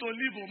told you to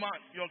leave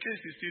Oman, your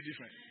case is still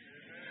different.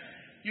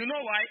 You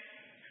know why?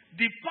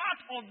 The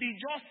path of the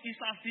just is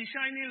as the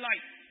shining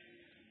light,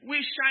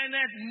 which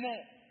shineth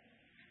more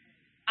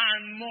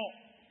and more.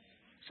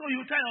 So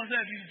you tell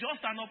yourself, it's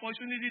just an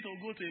opportunity to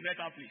go to a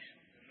better place.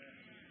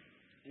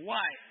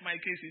 Why? My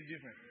case is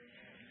different.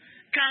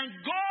 Can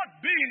God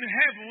be in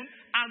heaven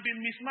and be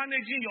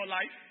mismanaging your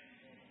life?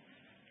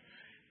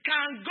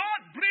 Can God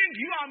bring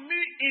you and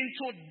me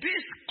into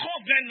this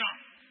covenant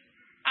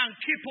and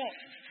keep us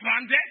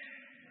stranded?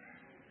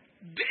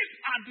 These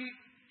are the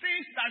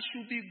things that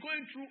should be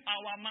going through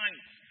our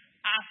minds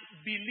as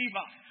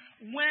believers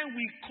when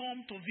we come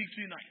to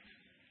victory night.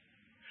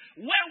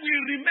 When we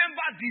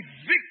remember the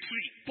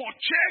victory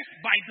purchased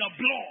by the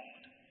blood,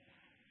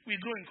 we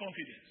grow in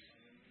confidence.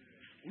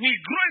 We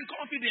grow in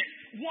confidence.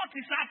 What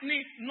is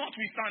happening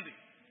notwithstanding.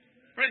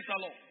 Praise the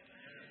Lord.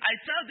 I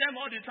tell them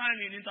all the time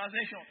in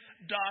intercession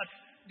that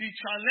the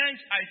challenge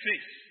I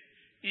face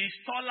is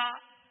taller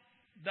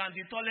than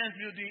the tallest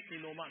building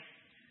in Oman.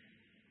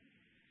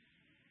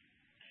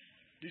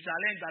 The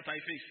challenge that I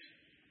face.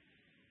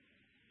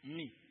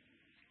 Me.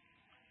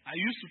 I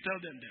used to tell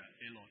them there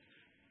a lot.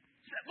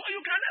 But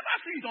you can never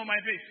see it on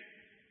my face.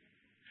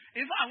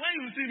 In fact, when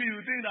you see me,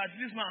 you think that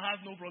this man has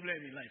no problem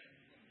in life.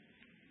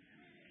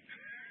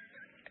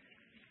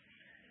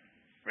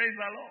 Praise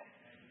the Lord.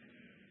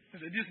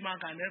 So this man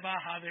can never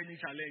have any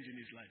challenge in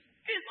his life.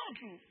 It's not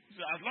true.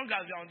 So as long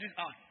as you're on this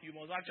earth, you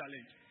must have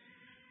challenge.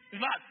 In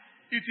fact,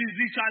 it is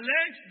the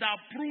challenge that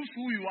proves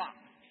who you are.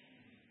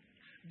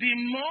 The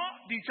more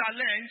the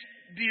challenge,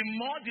 the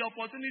more the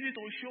opportunity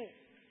to show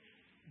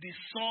the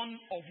son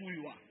of who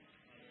you are.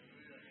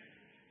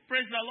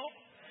 Praise the Lord.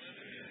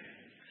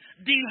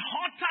 The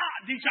hotter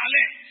the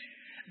challenge,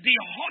 the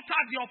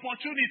hotter the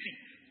opportunity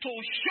to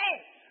show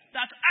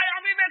that I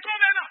am in a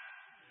covenant.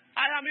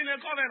 I am in a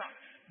covenant.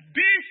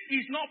 This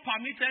is not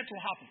permitted to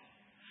happen.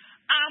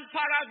 And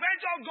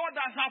peradventure God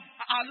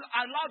has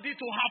allowed it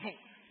to happen.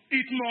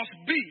 It must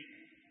be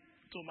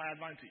to my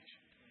advantage.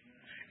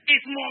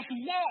 It must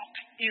work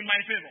in my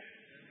favor.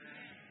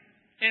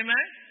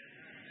 Amen.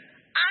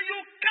 And you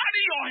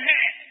carry your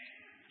head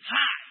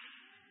high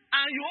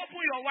and you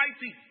open your white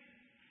teeth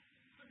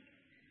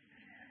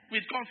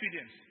with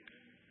confidence.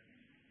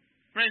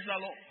 Praise the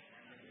Lord.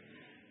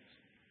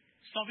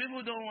 Some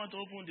people don't want to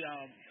open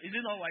their... Is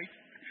it not white?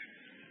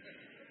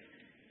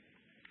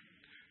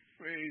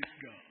 Praise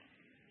God.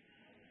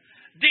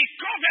 The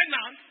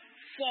covenant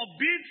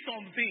forbids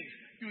some things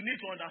you need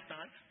to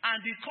understand, and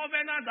the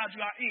covenant that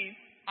you are in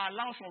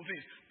allows some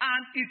things.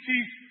 And it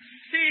is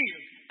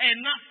sealed,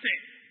 enacted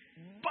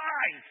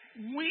by,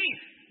 with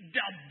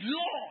the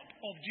blood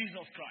of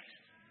Jesus Christ.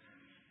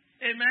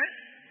 Amen?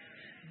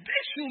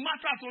 This should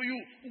matter to you.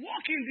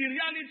 Walk in the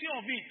reality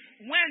of it.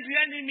 When the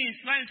enemy is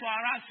trying to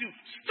harass you,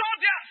 stop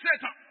there,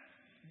 Satan.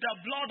 The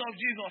blood of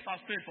Jesus has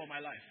paid for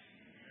my life.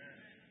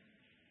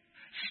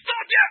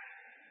 Stop there.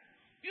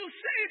 You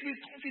say it with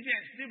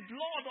confidence. The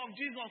blood of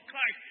Jesus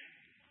Christ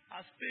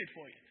has paid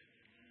for it.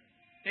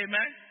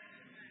 Amen.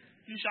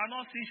 You shall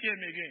not see shame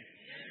again.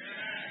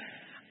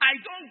 I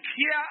don't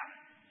care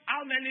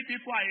how many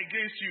people are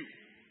against you.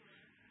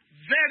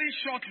 Very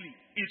shortly,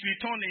 it will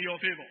turn in your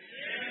favor.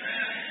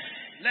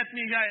 Let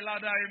me hear a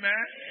louder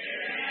amen.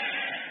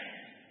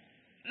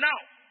 Now,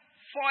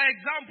 for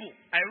example,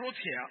 I wrote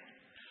here,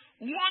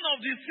 one of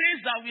the things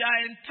that we are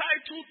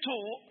entitled to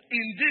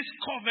in this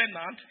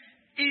covenant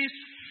is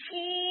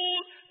full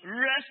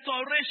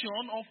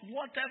restoration of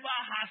whatever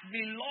has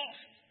been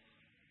lost.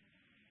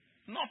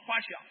 Not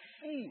partial,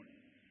 full.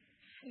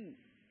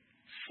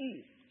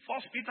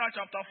 1 Peter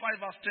chapter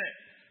 5 verse 10.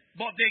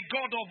 But the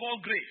God of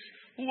all grace,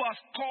 who has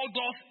called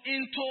us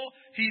into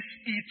his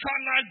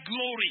eternal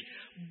glory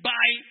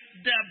by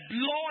the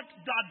blood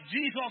that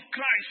Jesus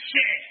Christ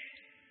shed,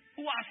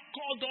 who has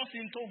called us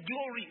into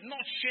glory,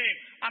 not shame.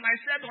 And I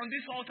said on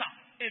this altar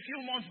a few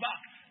months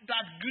back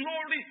that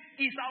glory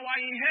is our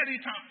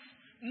inheritance,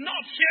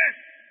 not shame.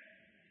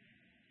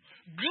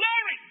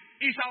 Glory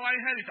is our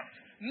inheritance,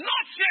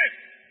 not shame.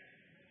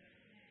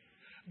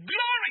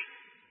 Glory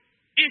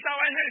is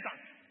our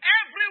inheritance.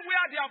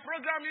 Everywhere they are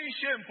programming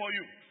shame for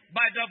you,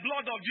 by the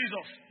blood of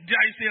Jesus,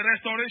 there is a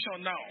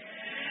restoration now.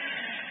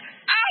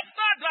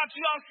 After that,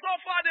 you have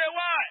suffered a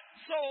while,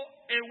 so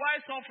a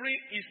while suffering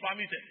is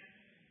permitted.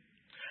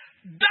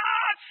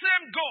 That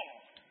same God,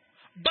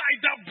 by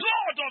the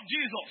blood of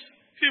Jesus,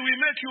 he will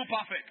make you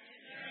perfect.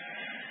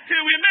 He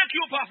will make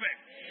you perfect.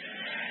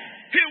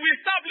 He will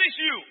establish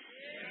you.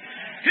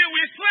 He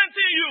will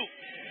strengthen you.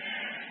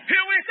 He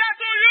will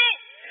settle you.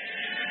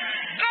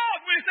 God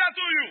will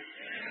settle you.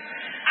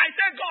 I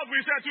said God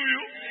will settle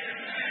you.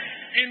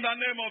 In the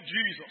name of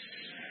Jesus.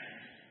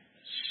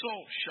 So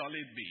shall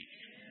it be.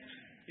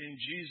 In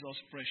Jesus'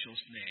 precious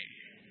name.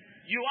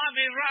 You have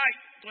a right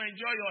to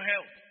enjoy your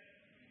health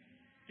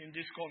in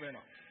this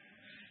covenant.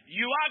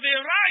 You have a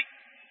right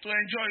to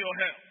enjoy your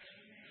health.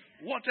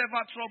 Whatever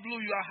trouble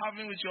you are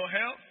having with your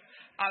health,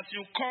 as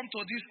you come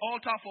to this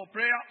altar for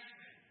prayers,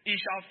 it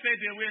shall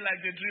fade away like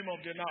the dream of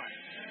the night.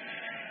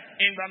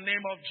 In the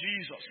name of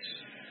Jesus.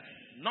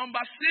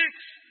 Number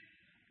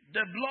 6,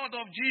 the blood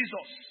of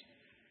Jesus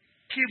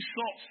keeps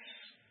us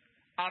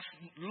as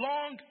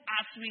long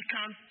as we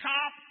can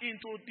tap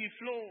into the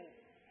flow.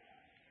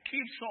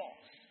 Keeps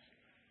us.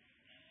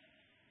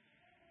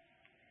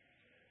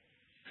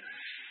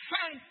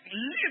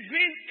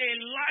 Living a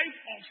life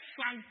of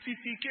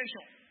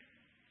sanctification.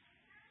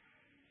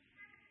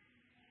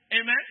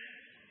 Amen?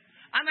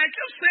 And I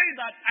keep saying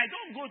that I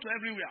don't go to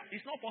everywhere.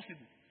 It's not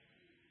possible.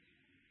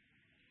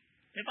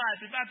 In fact, I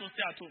prefer to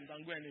stay at home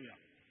than go anywhere.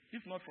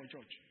 If not for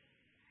church.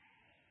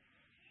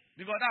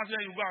 Because that's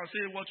where you go and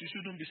say what you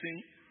shouldn't be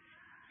saying.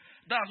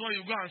 That's where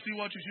you go and see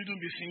what you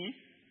shouldn't be seeing.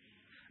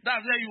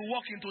 That's where you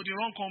walk into the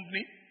wrong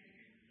company.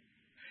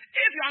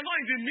 If you are not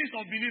in the midst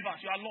of believers,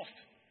 you are lost.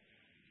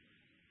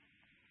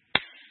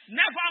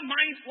 Never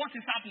mind what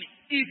is happening.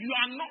 If you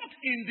are not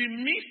in the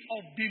midst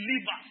of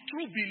believers,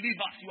 true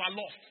believers, you are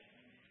lost.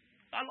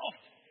 You are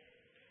lost.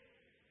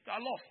 You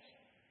are lost.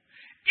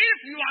 If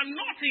you are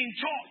not in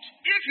church,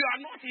 if you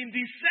are not in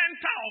the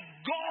center of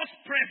God's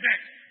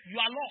presence, you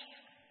are lost.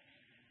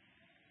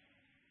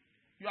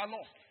 You are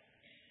lost.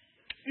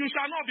 You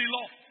shall not be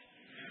lost.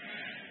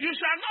 You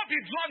shall not be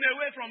drawn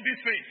away from this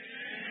faith.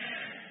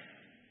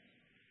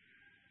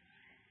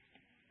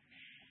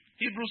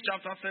 Hebrews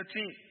chapter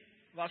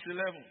 13, verse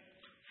 11.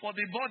 For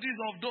the bodies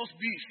of those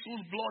beasts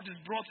whose blood is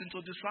brought into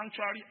the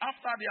sanctuary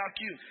after they are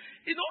killed.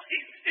 You know,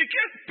 it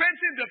keeps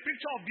painting the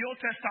picture of the Old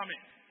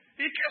Testament.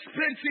 He keeps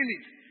painting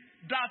it.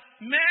 That,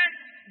 man,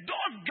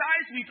 those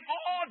guys with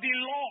all the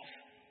laws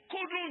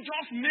couldn't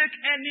just make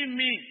any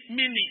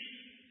meaning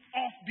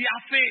of their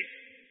faith.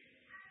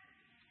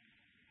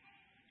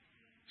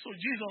 So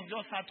Jesus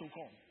just had to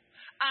come.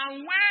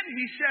 And when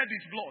he shed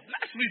his blood,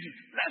 let's read it.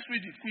 Let's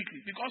read it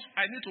quickly because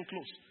I need to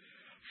close.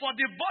 For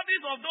the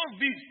bodies of those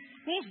beasts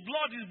whose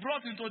blood is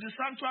brought into the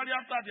sanctuary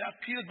after they are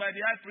killed by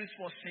the high priest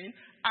for sin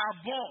are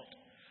burned.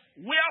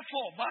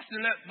 Wherefore, verse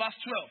 12,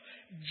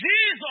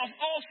 Jesus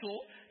also,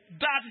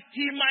 that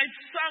he might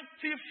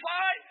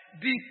sanctify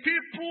the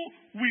people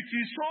with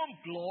his own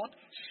blood,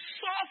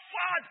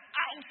 suffered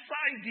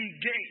outside the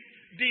gate.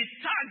 The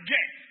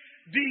target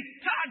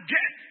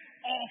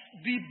of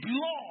the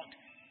blood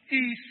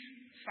is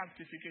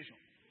sanctification.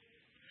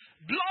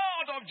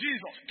 Blood of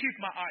Jesus, keep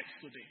my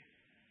eyes today.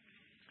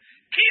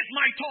 Keep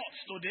my thoughts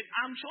today.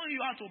 I'm showing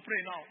you how to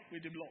pray now with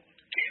the blood.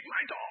 Keep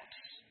my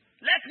thoughts.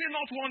 Let me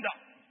not wander.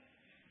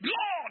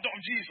 Blood of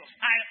Jesus,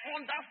 I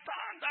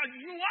understand that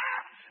you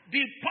are the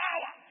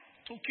power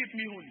to keep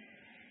me holy.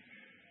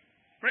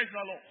 Praise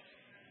the Lord.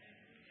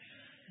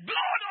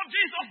 Blood of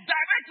Jesus,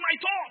 direct my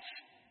thoughts.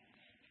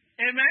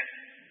 Amen.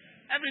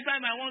 Every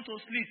time I want to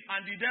sleep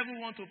and the devil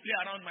wants to play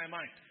around my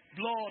mind,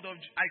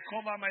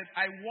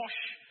 I wash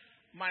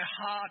my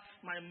heart,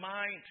 my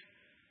mind,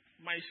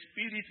 my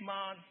spirit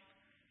man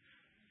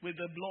with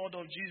the blood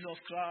of Jesus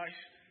Christ,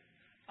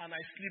 and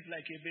I sleep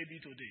like a baby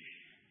today.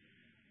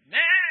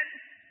 Man,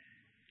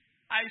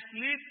 I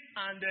sleep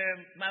and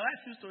my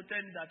wife used to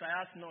tell me that I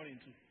have snoring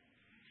too.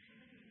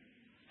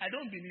 I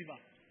don't believe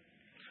her.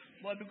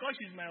 But because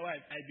she's my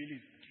wife, I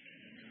believe.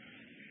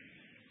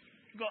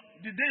 Because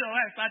the day your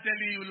wife starts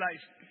telling you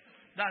lies,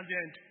 that's the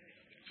end.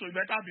 So you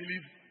better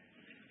believe.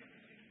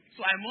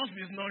 So I must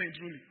be snoring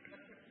truly.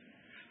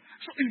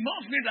 So it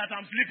must mean that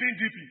I'm sleeping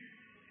deeply.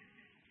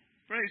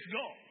 Praise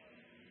God.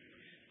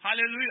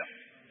 Hallelujah.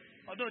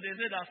 Although they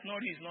say that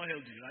snoring is not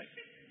healthy, right?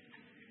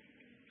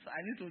 So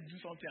I need to do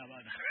something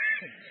about that.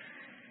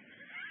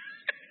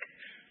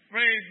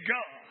 Praise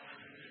God.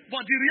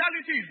 But the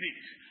reality is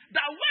this,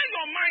 that when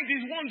your mind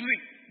is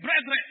wandering,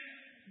 brethren,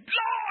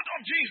 blood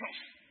of Jesus,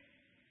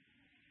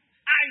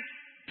 I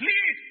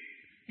plead.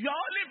 You're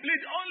only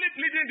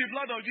pleading the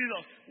blood of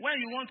Jesus when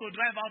you want to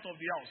drive out of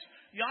the house.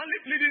 You're only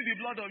pleading the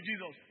blood of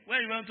Jesus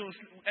when you want to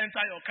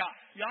enter your car.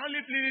 You're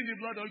only pleading the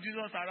blood of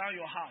Jesus around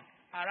your heart,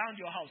 around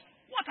your house.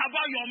 What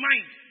about your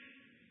mind?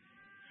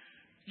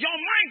 Your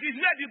mind is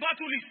where the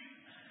battle is.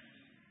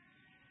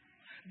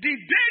 The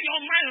day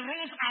your mind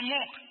runs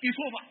amok, it's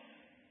over.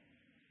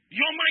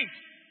 Your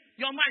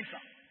mind,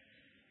 sir.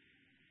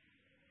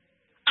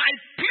 I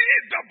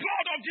plead the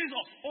blood of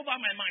Jesus over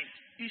my mind.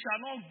 It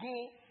shall not go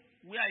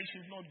where it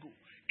should not go.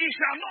 It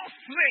shall not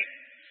stray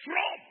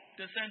from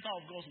the center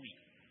of God's will.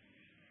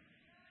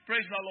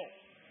 Praise the Lord.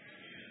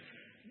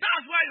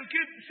 That's why you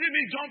keep see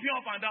me jumping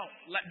up and down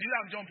like the way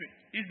I'm jumping.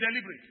 It's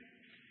deliberate.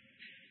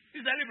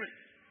 It's deliberate.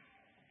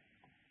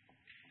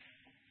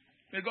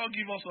 May God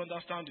give us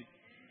understanding.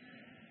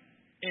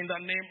 In the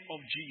name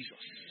of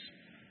Jesus.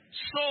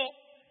 So,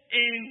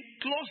 in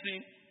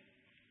closing,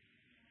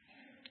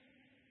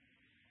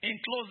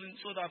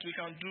 so that we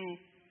can do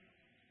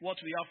what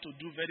we have to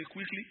do very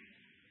quickly,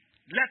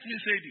 let me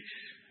say this.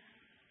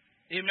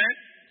 Amen.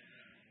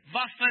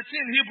 Verse 13,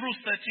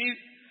 Hebrews 13.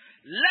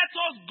 Let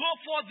us go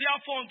forth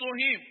therefore unto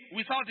him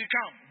without the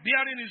camp,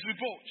 bearing his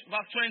reproach.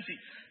 Verse 20.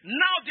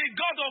 Now the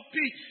God of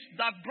peace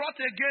that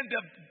brought again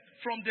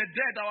from the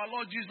dead our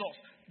Lord Jesus,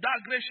 that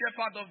great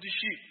shepherd of the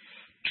sheep,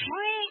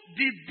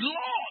 through the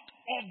blood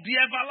of the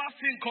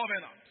everlasting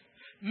covenant,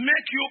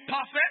 make you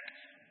perfect.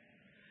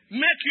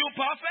 Make you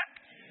perfect.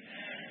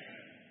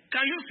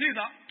 Can you see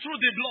that? Through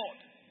the blood.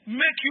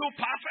 Make you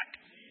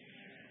perfect.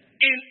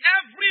 In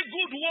every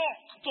good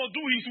work to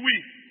do his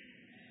will.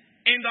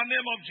 In the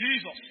name of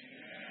Jesus.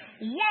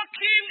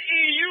 Working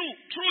in you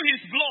through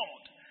his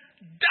blood.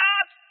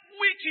 That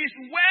which is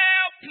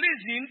well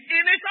pleasing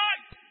in his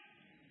sight.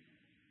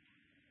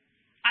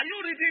 Are you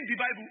reading the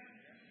Bible?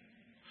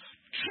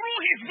 Through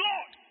his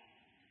blood.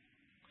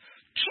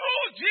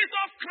 Through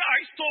Jesus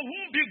Christ, to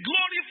whom be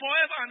glory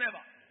forever and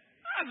ever.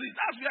 That's it.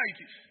 That's where it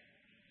is.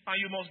 And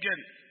you must get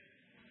it.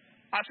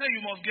 I say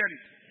you must get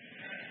it.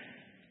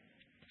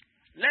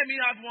 Let me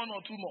add one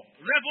or two more.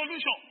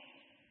 Revolution.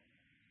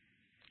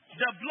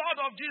 The blood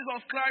of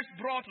Jesus Christ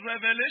brought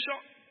revelation.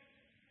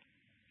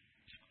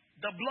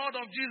 The blood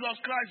of Jesus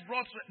Christ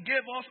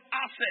gave us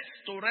access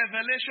to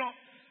revelation.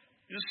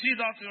 You see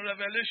that in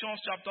Revelation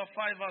chapter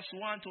 5 verse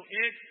 1 to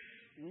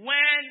 8.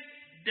 When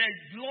the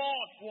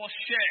blood was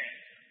shed,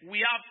 we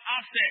have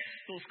access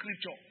to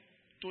scripture,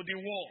 to the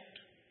word.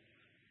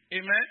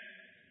 Amen.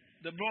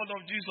 The blood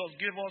of Jesus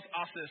gave us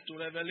access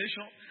to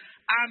revelation.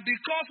 And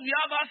because we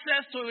have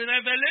access to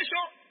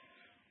revelation,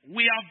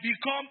 we have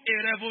become a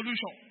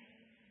revolution.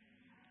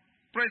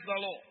 Praise the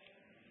Lord.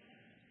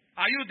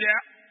 Are you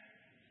there?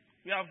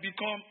 We have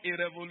become a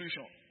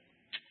revolution.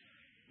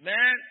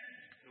 Man,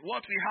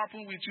 what will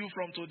happen with you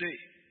from today?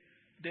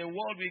 The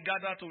world will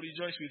gather to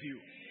rejoice with you.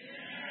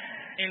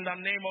 In the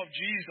name of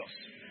Jesus.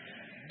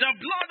 The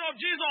blood of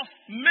Jesus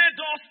made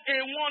us a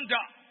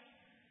wonder.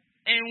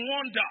 A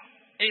wonder.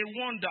 A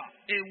wonder.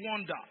 A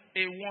wonder.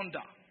 A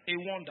wonder. A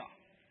wonder.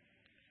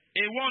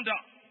 A wonder.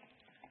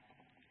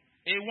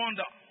 A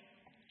wonder.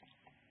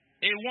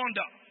 A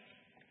wonder.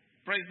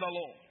 Praise the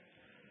Lord.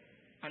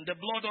 And the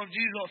blood of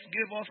Jesus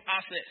gave us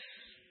access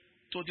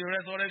to the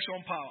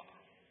resurrection power.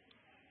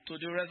 To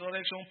the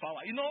resurrection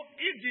power. You know,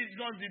 if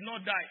Jesus did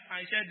not die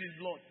and shed his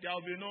blood, there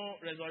will be no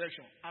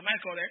resurrection. Am I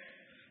correct?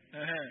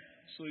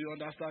 So you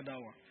understand that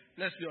one.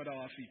 Let's be on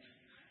our feet.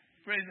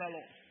 Praise the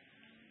Lord.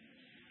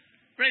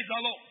 Praise the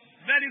Lord.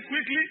 Very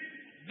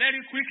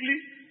quickly,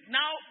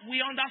 now we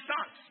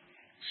understand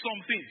some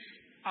things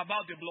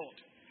about the blood.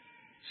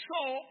 So,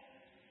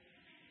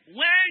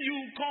 when you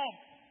come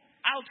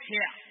out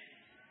here,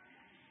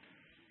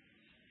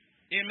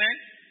 amen,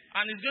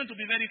 and it's going to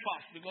be very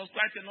fast because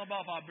quite a number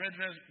of our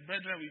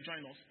brethren will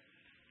join us.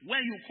 When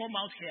you come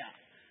out here,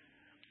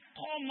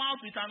 come out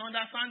with an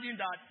understanding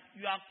that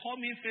you are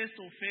coming face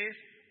to face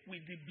with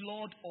the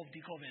blood of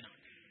the covenant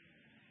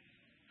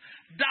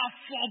that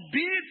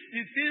forbids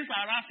the things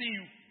harassing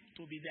you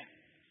to be there.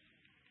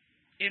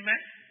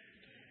 Amen.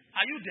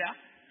 Are you there?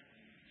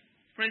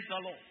 Praise the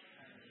Lord.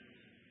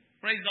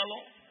 Praise the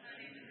Lord.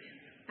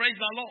 Praise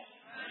the Lord.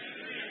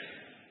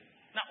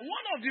 Now,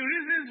 one of the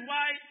reasons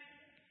why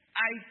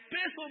I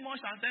pay so much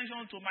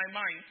attention to my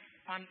mind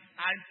and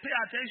I pay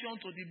attention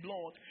to the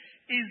blood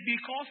is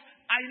because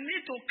I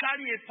need to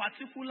carry a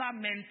particular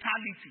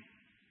mentality.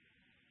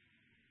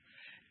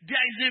 There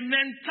is a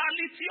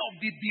mentality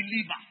of the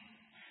believer.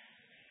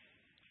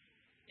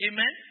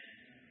 Amen.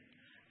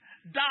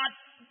 That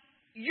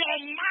your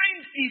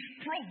mind is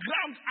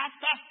programmed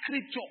after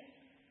scripture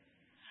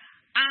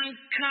and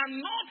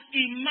cannot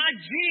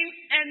imagine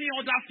any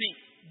other thing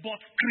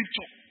but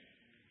scripture.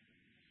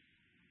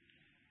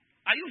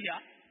 Are you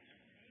here?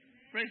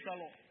 Praise the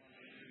Lord.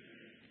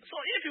 So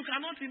if you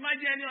cannot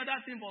imagine any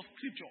other thing but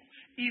scripture,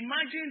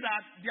 imagine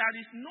that there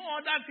is no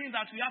other thing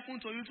that will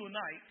happen to you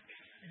tonight,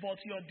 but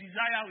your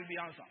desire will be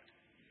answered.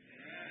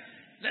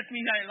 Amen. Let me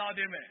hear a loud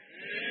amen.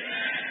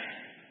 Amen.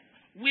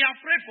 We have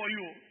prayed for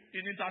you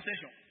in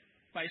intercession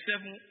by 7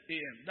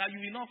 a.m. that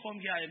you will not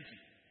come here empty.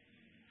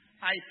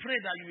 I pray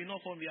that you will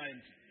not come here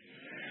empty.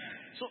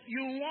 Amen. So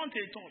you want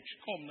a touch,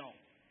 come now.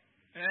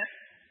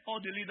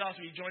 All the leaders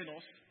will join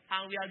us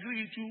and we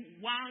agree with you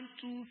 1,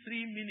 2,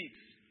 3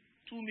 minutes.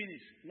 2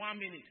 minutes, 1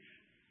 minute.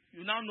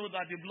 You now know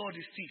that the blood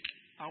is thick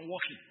and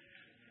working.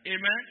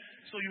 Amen.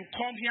 So you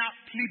come here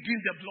pleading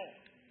the blood,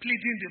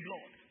 pleading the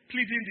blood,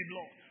 pleading the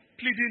blood,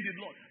 pleading the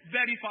blood.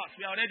 Very fast.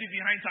 We are already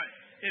behind time.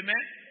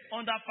 Amen.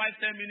 Under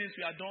 5-10 minutes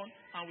we are done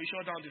and we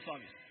shut down the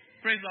service.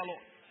 Praise the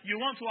Lord. You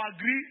want to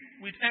agree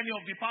with any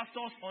of the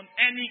pastors on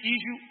any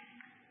issue?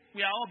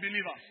 We are all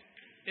believers.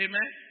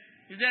 Amen.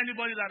 Is there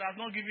anybody that has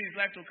not given his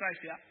life to Christ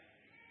here?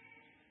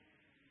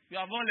 We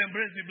have all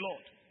embraced the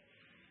blood.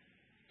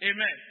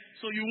 Amen.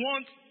 So you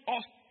want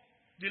us,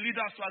 the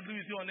leaders, to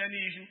agree with you on any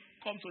issue?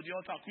 Come to the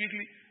altar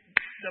quickly.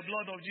 The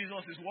blood of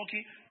Jesus is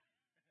working.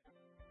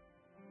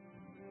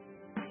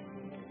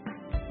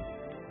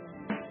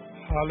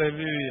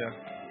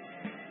 Hallelujah.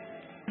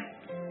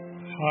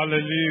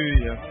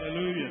 Hallelujah.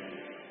 Hallelujah.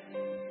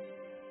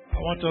 I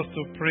want us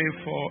to pray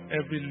for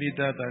every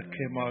leader that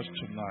came out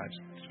tonight.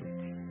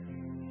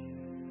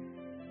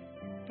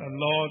 And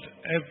Lord,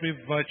 every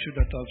virtue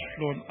that has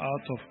flown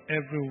out of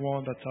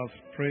everyone that has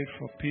prayed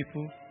for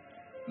people,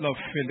 Lord,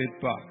 fill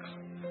it back.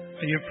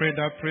 Are you praying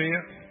that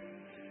prayer?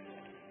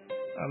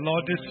 And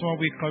Lord, this one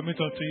we commit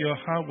unto your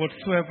hand.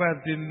 Whatsoever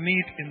is the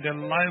need in the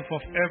life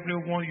of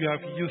everyone you have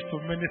used to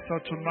minister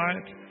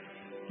tonight,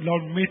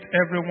 Lord, meet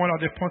everyone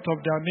at the point of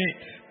their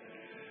needs.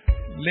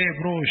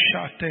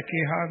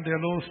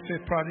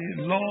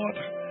 Lord,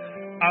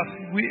 as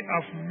we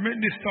have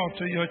ministered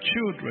to your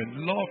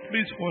children, Lord,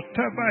 please,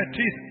 whatever it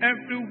is,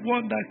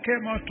 everyone that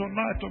came out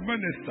tonight to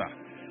minister,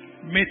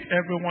 meet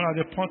everyone at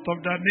the point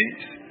of their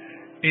needs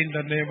in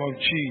the name of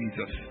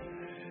Jesus.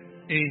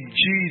 In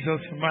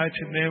Jesus'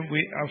 mighty name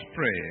we have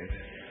prayed.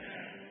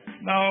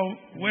 Now,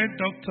 when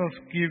doctors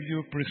give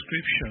you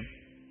prescription,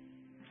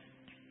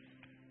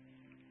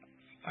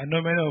 I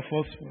know many of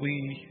us,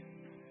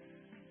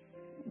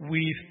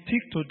 we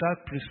stick to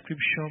that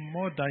prescription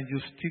more than you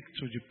stick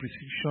to the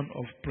prescription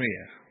of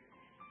prayer.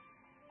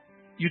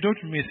 You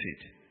don't miss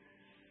it.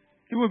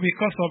 Even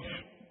because of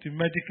the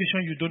medication,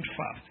 you don't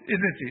fast,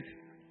 isn't it?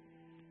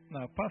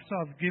 Now, Pastor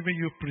has given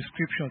you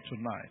prescription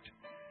tonight.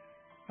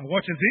 And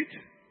what is it?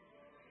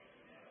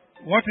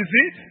 What is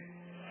it?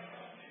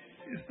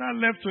 It's not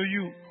left to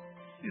you.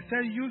 He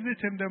said use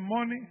it in the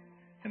morning,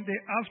 in the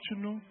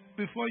afternoon,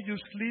 before you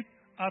sleep,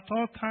 at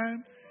all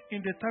times,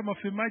 in the time of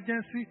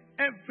emergency,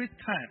 every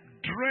time.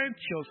 Drench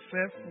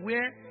yourself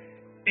where?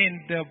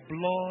 In the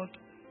blood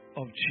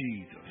of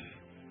Jesus.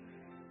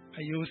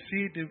 And you'll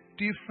see the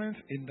difference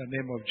in the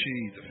name of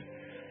Jesus.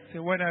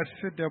 So when I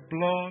see the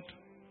blood,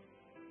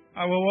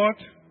 I will what?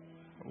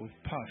 I will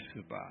pass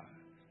you by.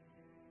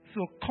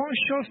 So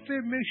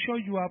consciously make sure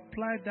you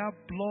apply that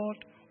blood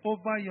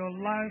over your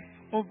life,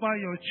 over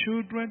your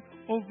children,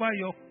 over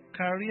your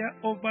career,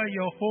 over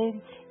your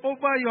home,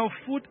 over your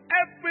food,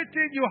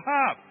 everything you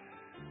have.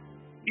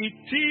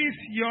 It is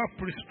your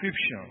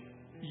prescription.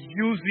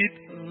 Use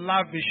it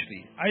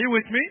lavishly. Are you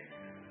with me?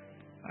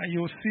 And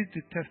you'll see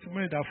the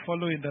testimony that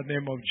follow in the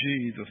name of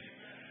Jesus.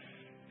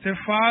 Say,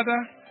 Father,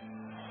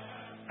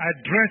 I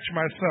drench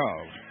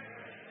myself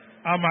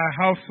and my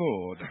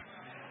household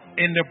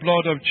in the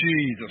blood of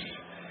Jesus.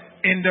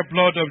 In the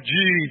blood of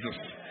Jesus.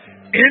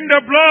 In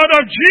the blood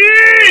of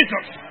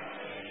Jesus.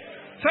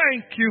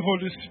 Thank you,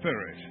 Holy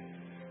Spirit.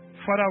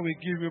 Father, we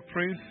give you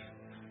praise.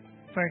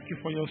 Thank you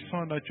for your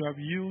Son that you have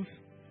used.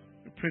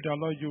 We pray that,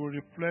 Lord, you will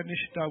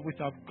replenish that which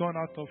have gone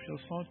out of your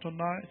Son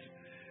tonight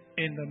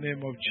in the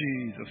name of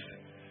Jesus.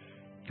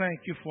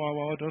 Thank you for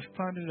our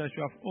understanding that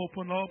you have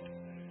opened up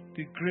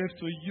the grace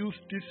to use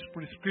this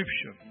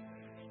prescription.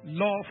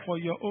 Lord, for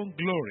your own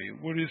glory,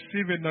 we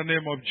receive in the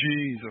name of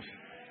Jesus.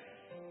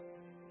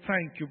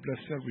 Thank you,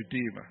 blessed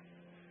Redeemer.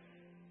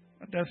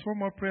 And there's one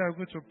more prayer I'm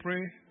going to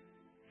pray.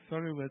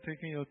 Sorry, we're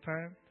taking your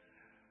time.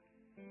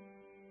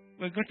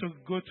 We're going to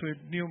go to a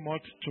new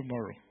month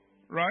tomorrow,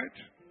 right?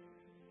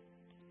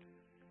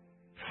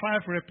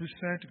 5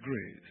 represent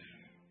grace.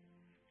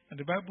 And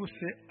the Bible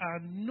says,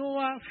 and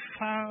Noah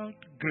found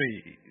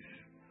grace.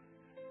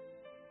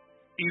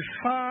 He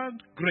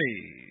found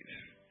grace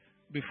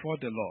before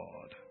the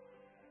Lord.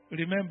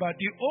 Remember,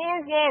 the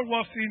whole world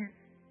was in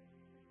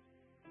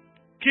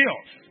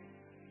chaos,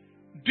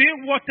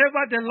 doing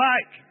whatever they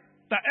like,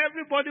 that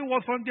everybody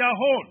was on their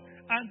own,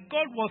 and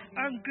God was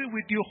angry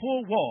with the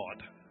whole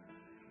world.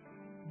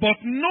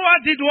 But Noah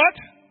did what?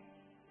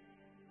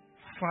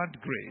 Found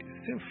grace.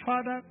 Say,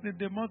 Father, in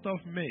the month of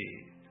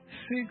May,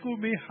 single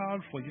me out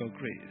for your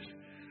grace.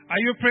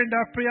 Are you praying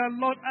that prayer?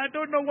 Lord, I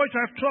don't know what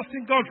I'm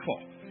trusting God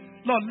for.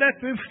 Lord,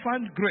 let me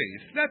find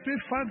grace. Let me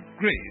find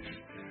grace.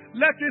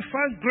 Let me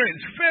find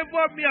grace.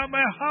 Favor me and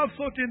my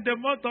household in the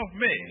month of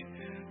May.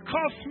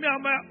 Cause me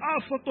and my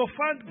household to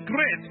find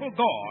grace, oh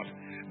God.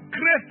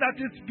 Grace that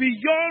is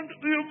beyond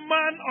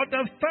human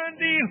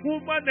understanding,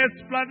 human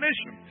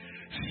explanation.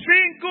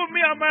 Single me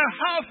and my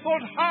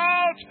household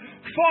out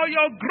for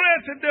your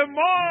grace in the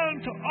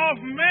month of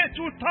May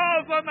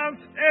 2018.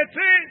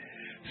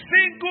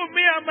 Single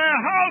me and my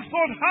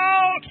household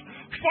out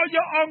for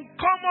your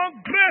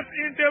uncommon grace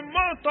in the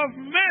month of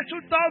May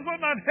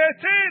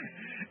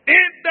 2018.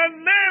 In the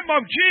name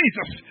of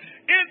Jesus.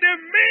 In the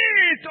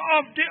midst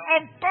of the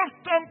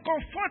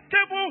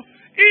uncomfortable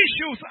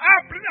issues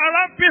happening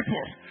around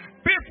people.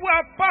 People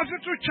are passing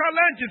through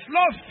challenges.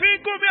 Lord,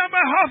 single me and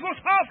my household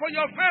out for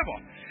your favor.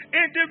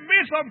 In the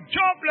midst of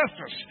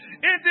joblessness,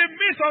 in the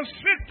midst of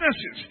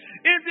sicknesses,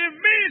 in the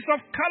midst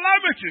of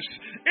calamities,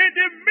 in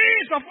the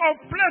midst of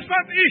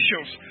unpleasant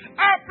issues,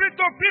 happening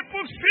to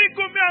people,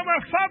 single me and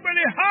my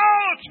family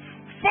out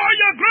for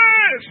your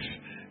grace.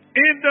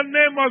 In the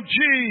name of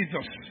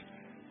Jesus.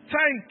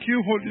 Thank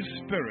you, Holy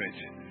Spirit.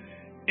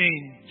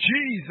 In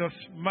Jesus'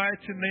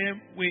 mighty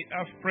name we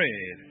have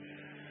prayed.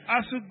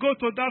 As you go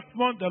to that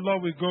month, the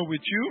Lord will go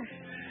with you.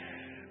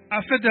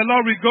 I said the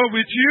Lord will go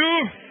with you.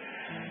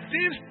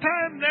 This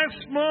time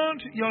next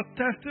month, your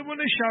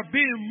testimony shall be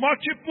in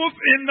multiples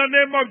in the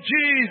name of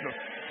Jesus.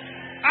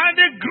 And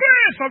the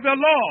grace of the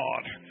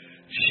Lord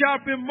shall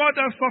be more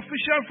than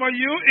sufficient for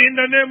you in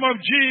the name of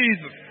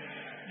Jesus.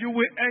 You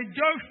will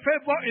enjoy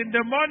favor in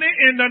the morning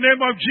in the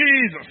name of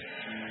Jesus.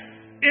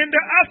 In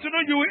the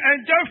afternoon, you will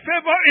enjoy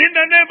favor in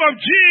the name of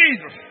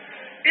Jesus.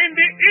 In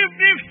the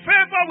evening,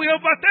 favor will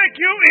overtake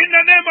you in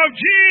the name of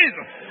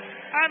Jesus.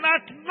 And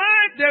at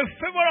night, the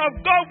favor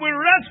of God will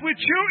rest with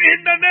you in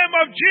the name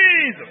of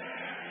Jesus.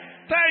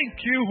 Thank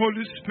you,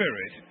 Holy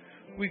Spirit.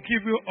 We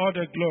give you all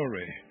the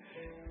glory.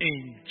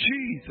 In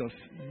Jesus'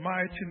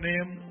 mighty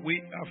name,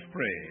 we have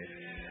prayed.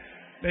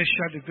 Let's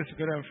share the grace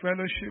together in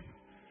fellowship.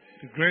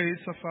 The grace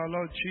of our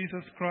Lord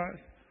Jesus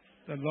Christ,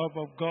 the love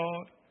of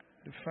God,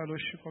 the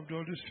fellowship of the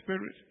Holy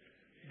Spirit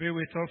be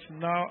with us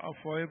now and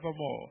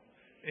forevermore.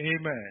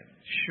 Amen.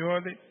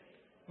 Surely,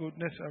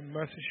 goodness and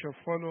mercy shall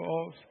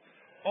follow us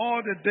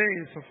all the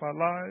days of our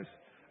lives,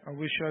 and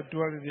we shall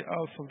dwell in the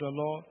house of the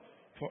Lord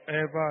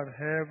forever and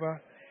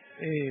ever.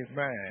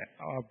 Amen.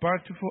 Our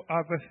bountiful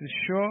harvest is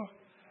sure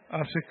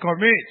as we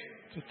commit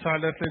to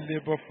tirelessly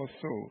labor for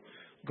soul.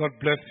 God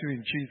bless you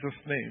in Jesus'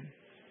 name.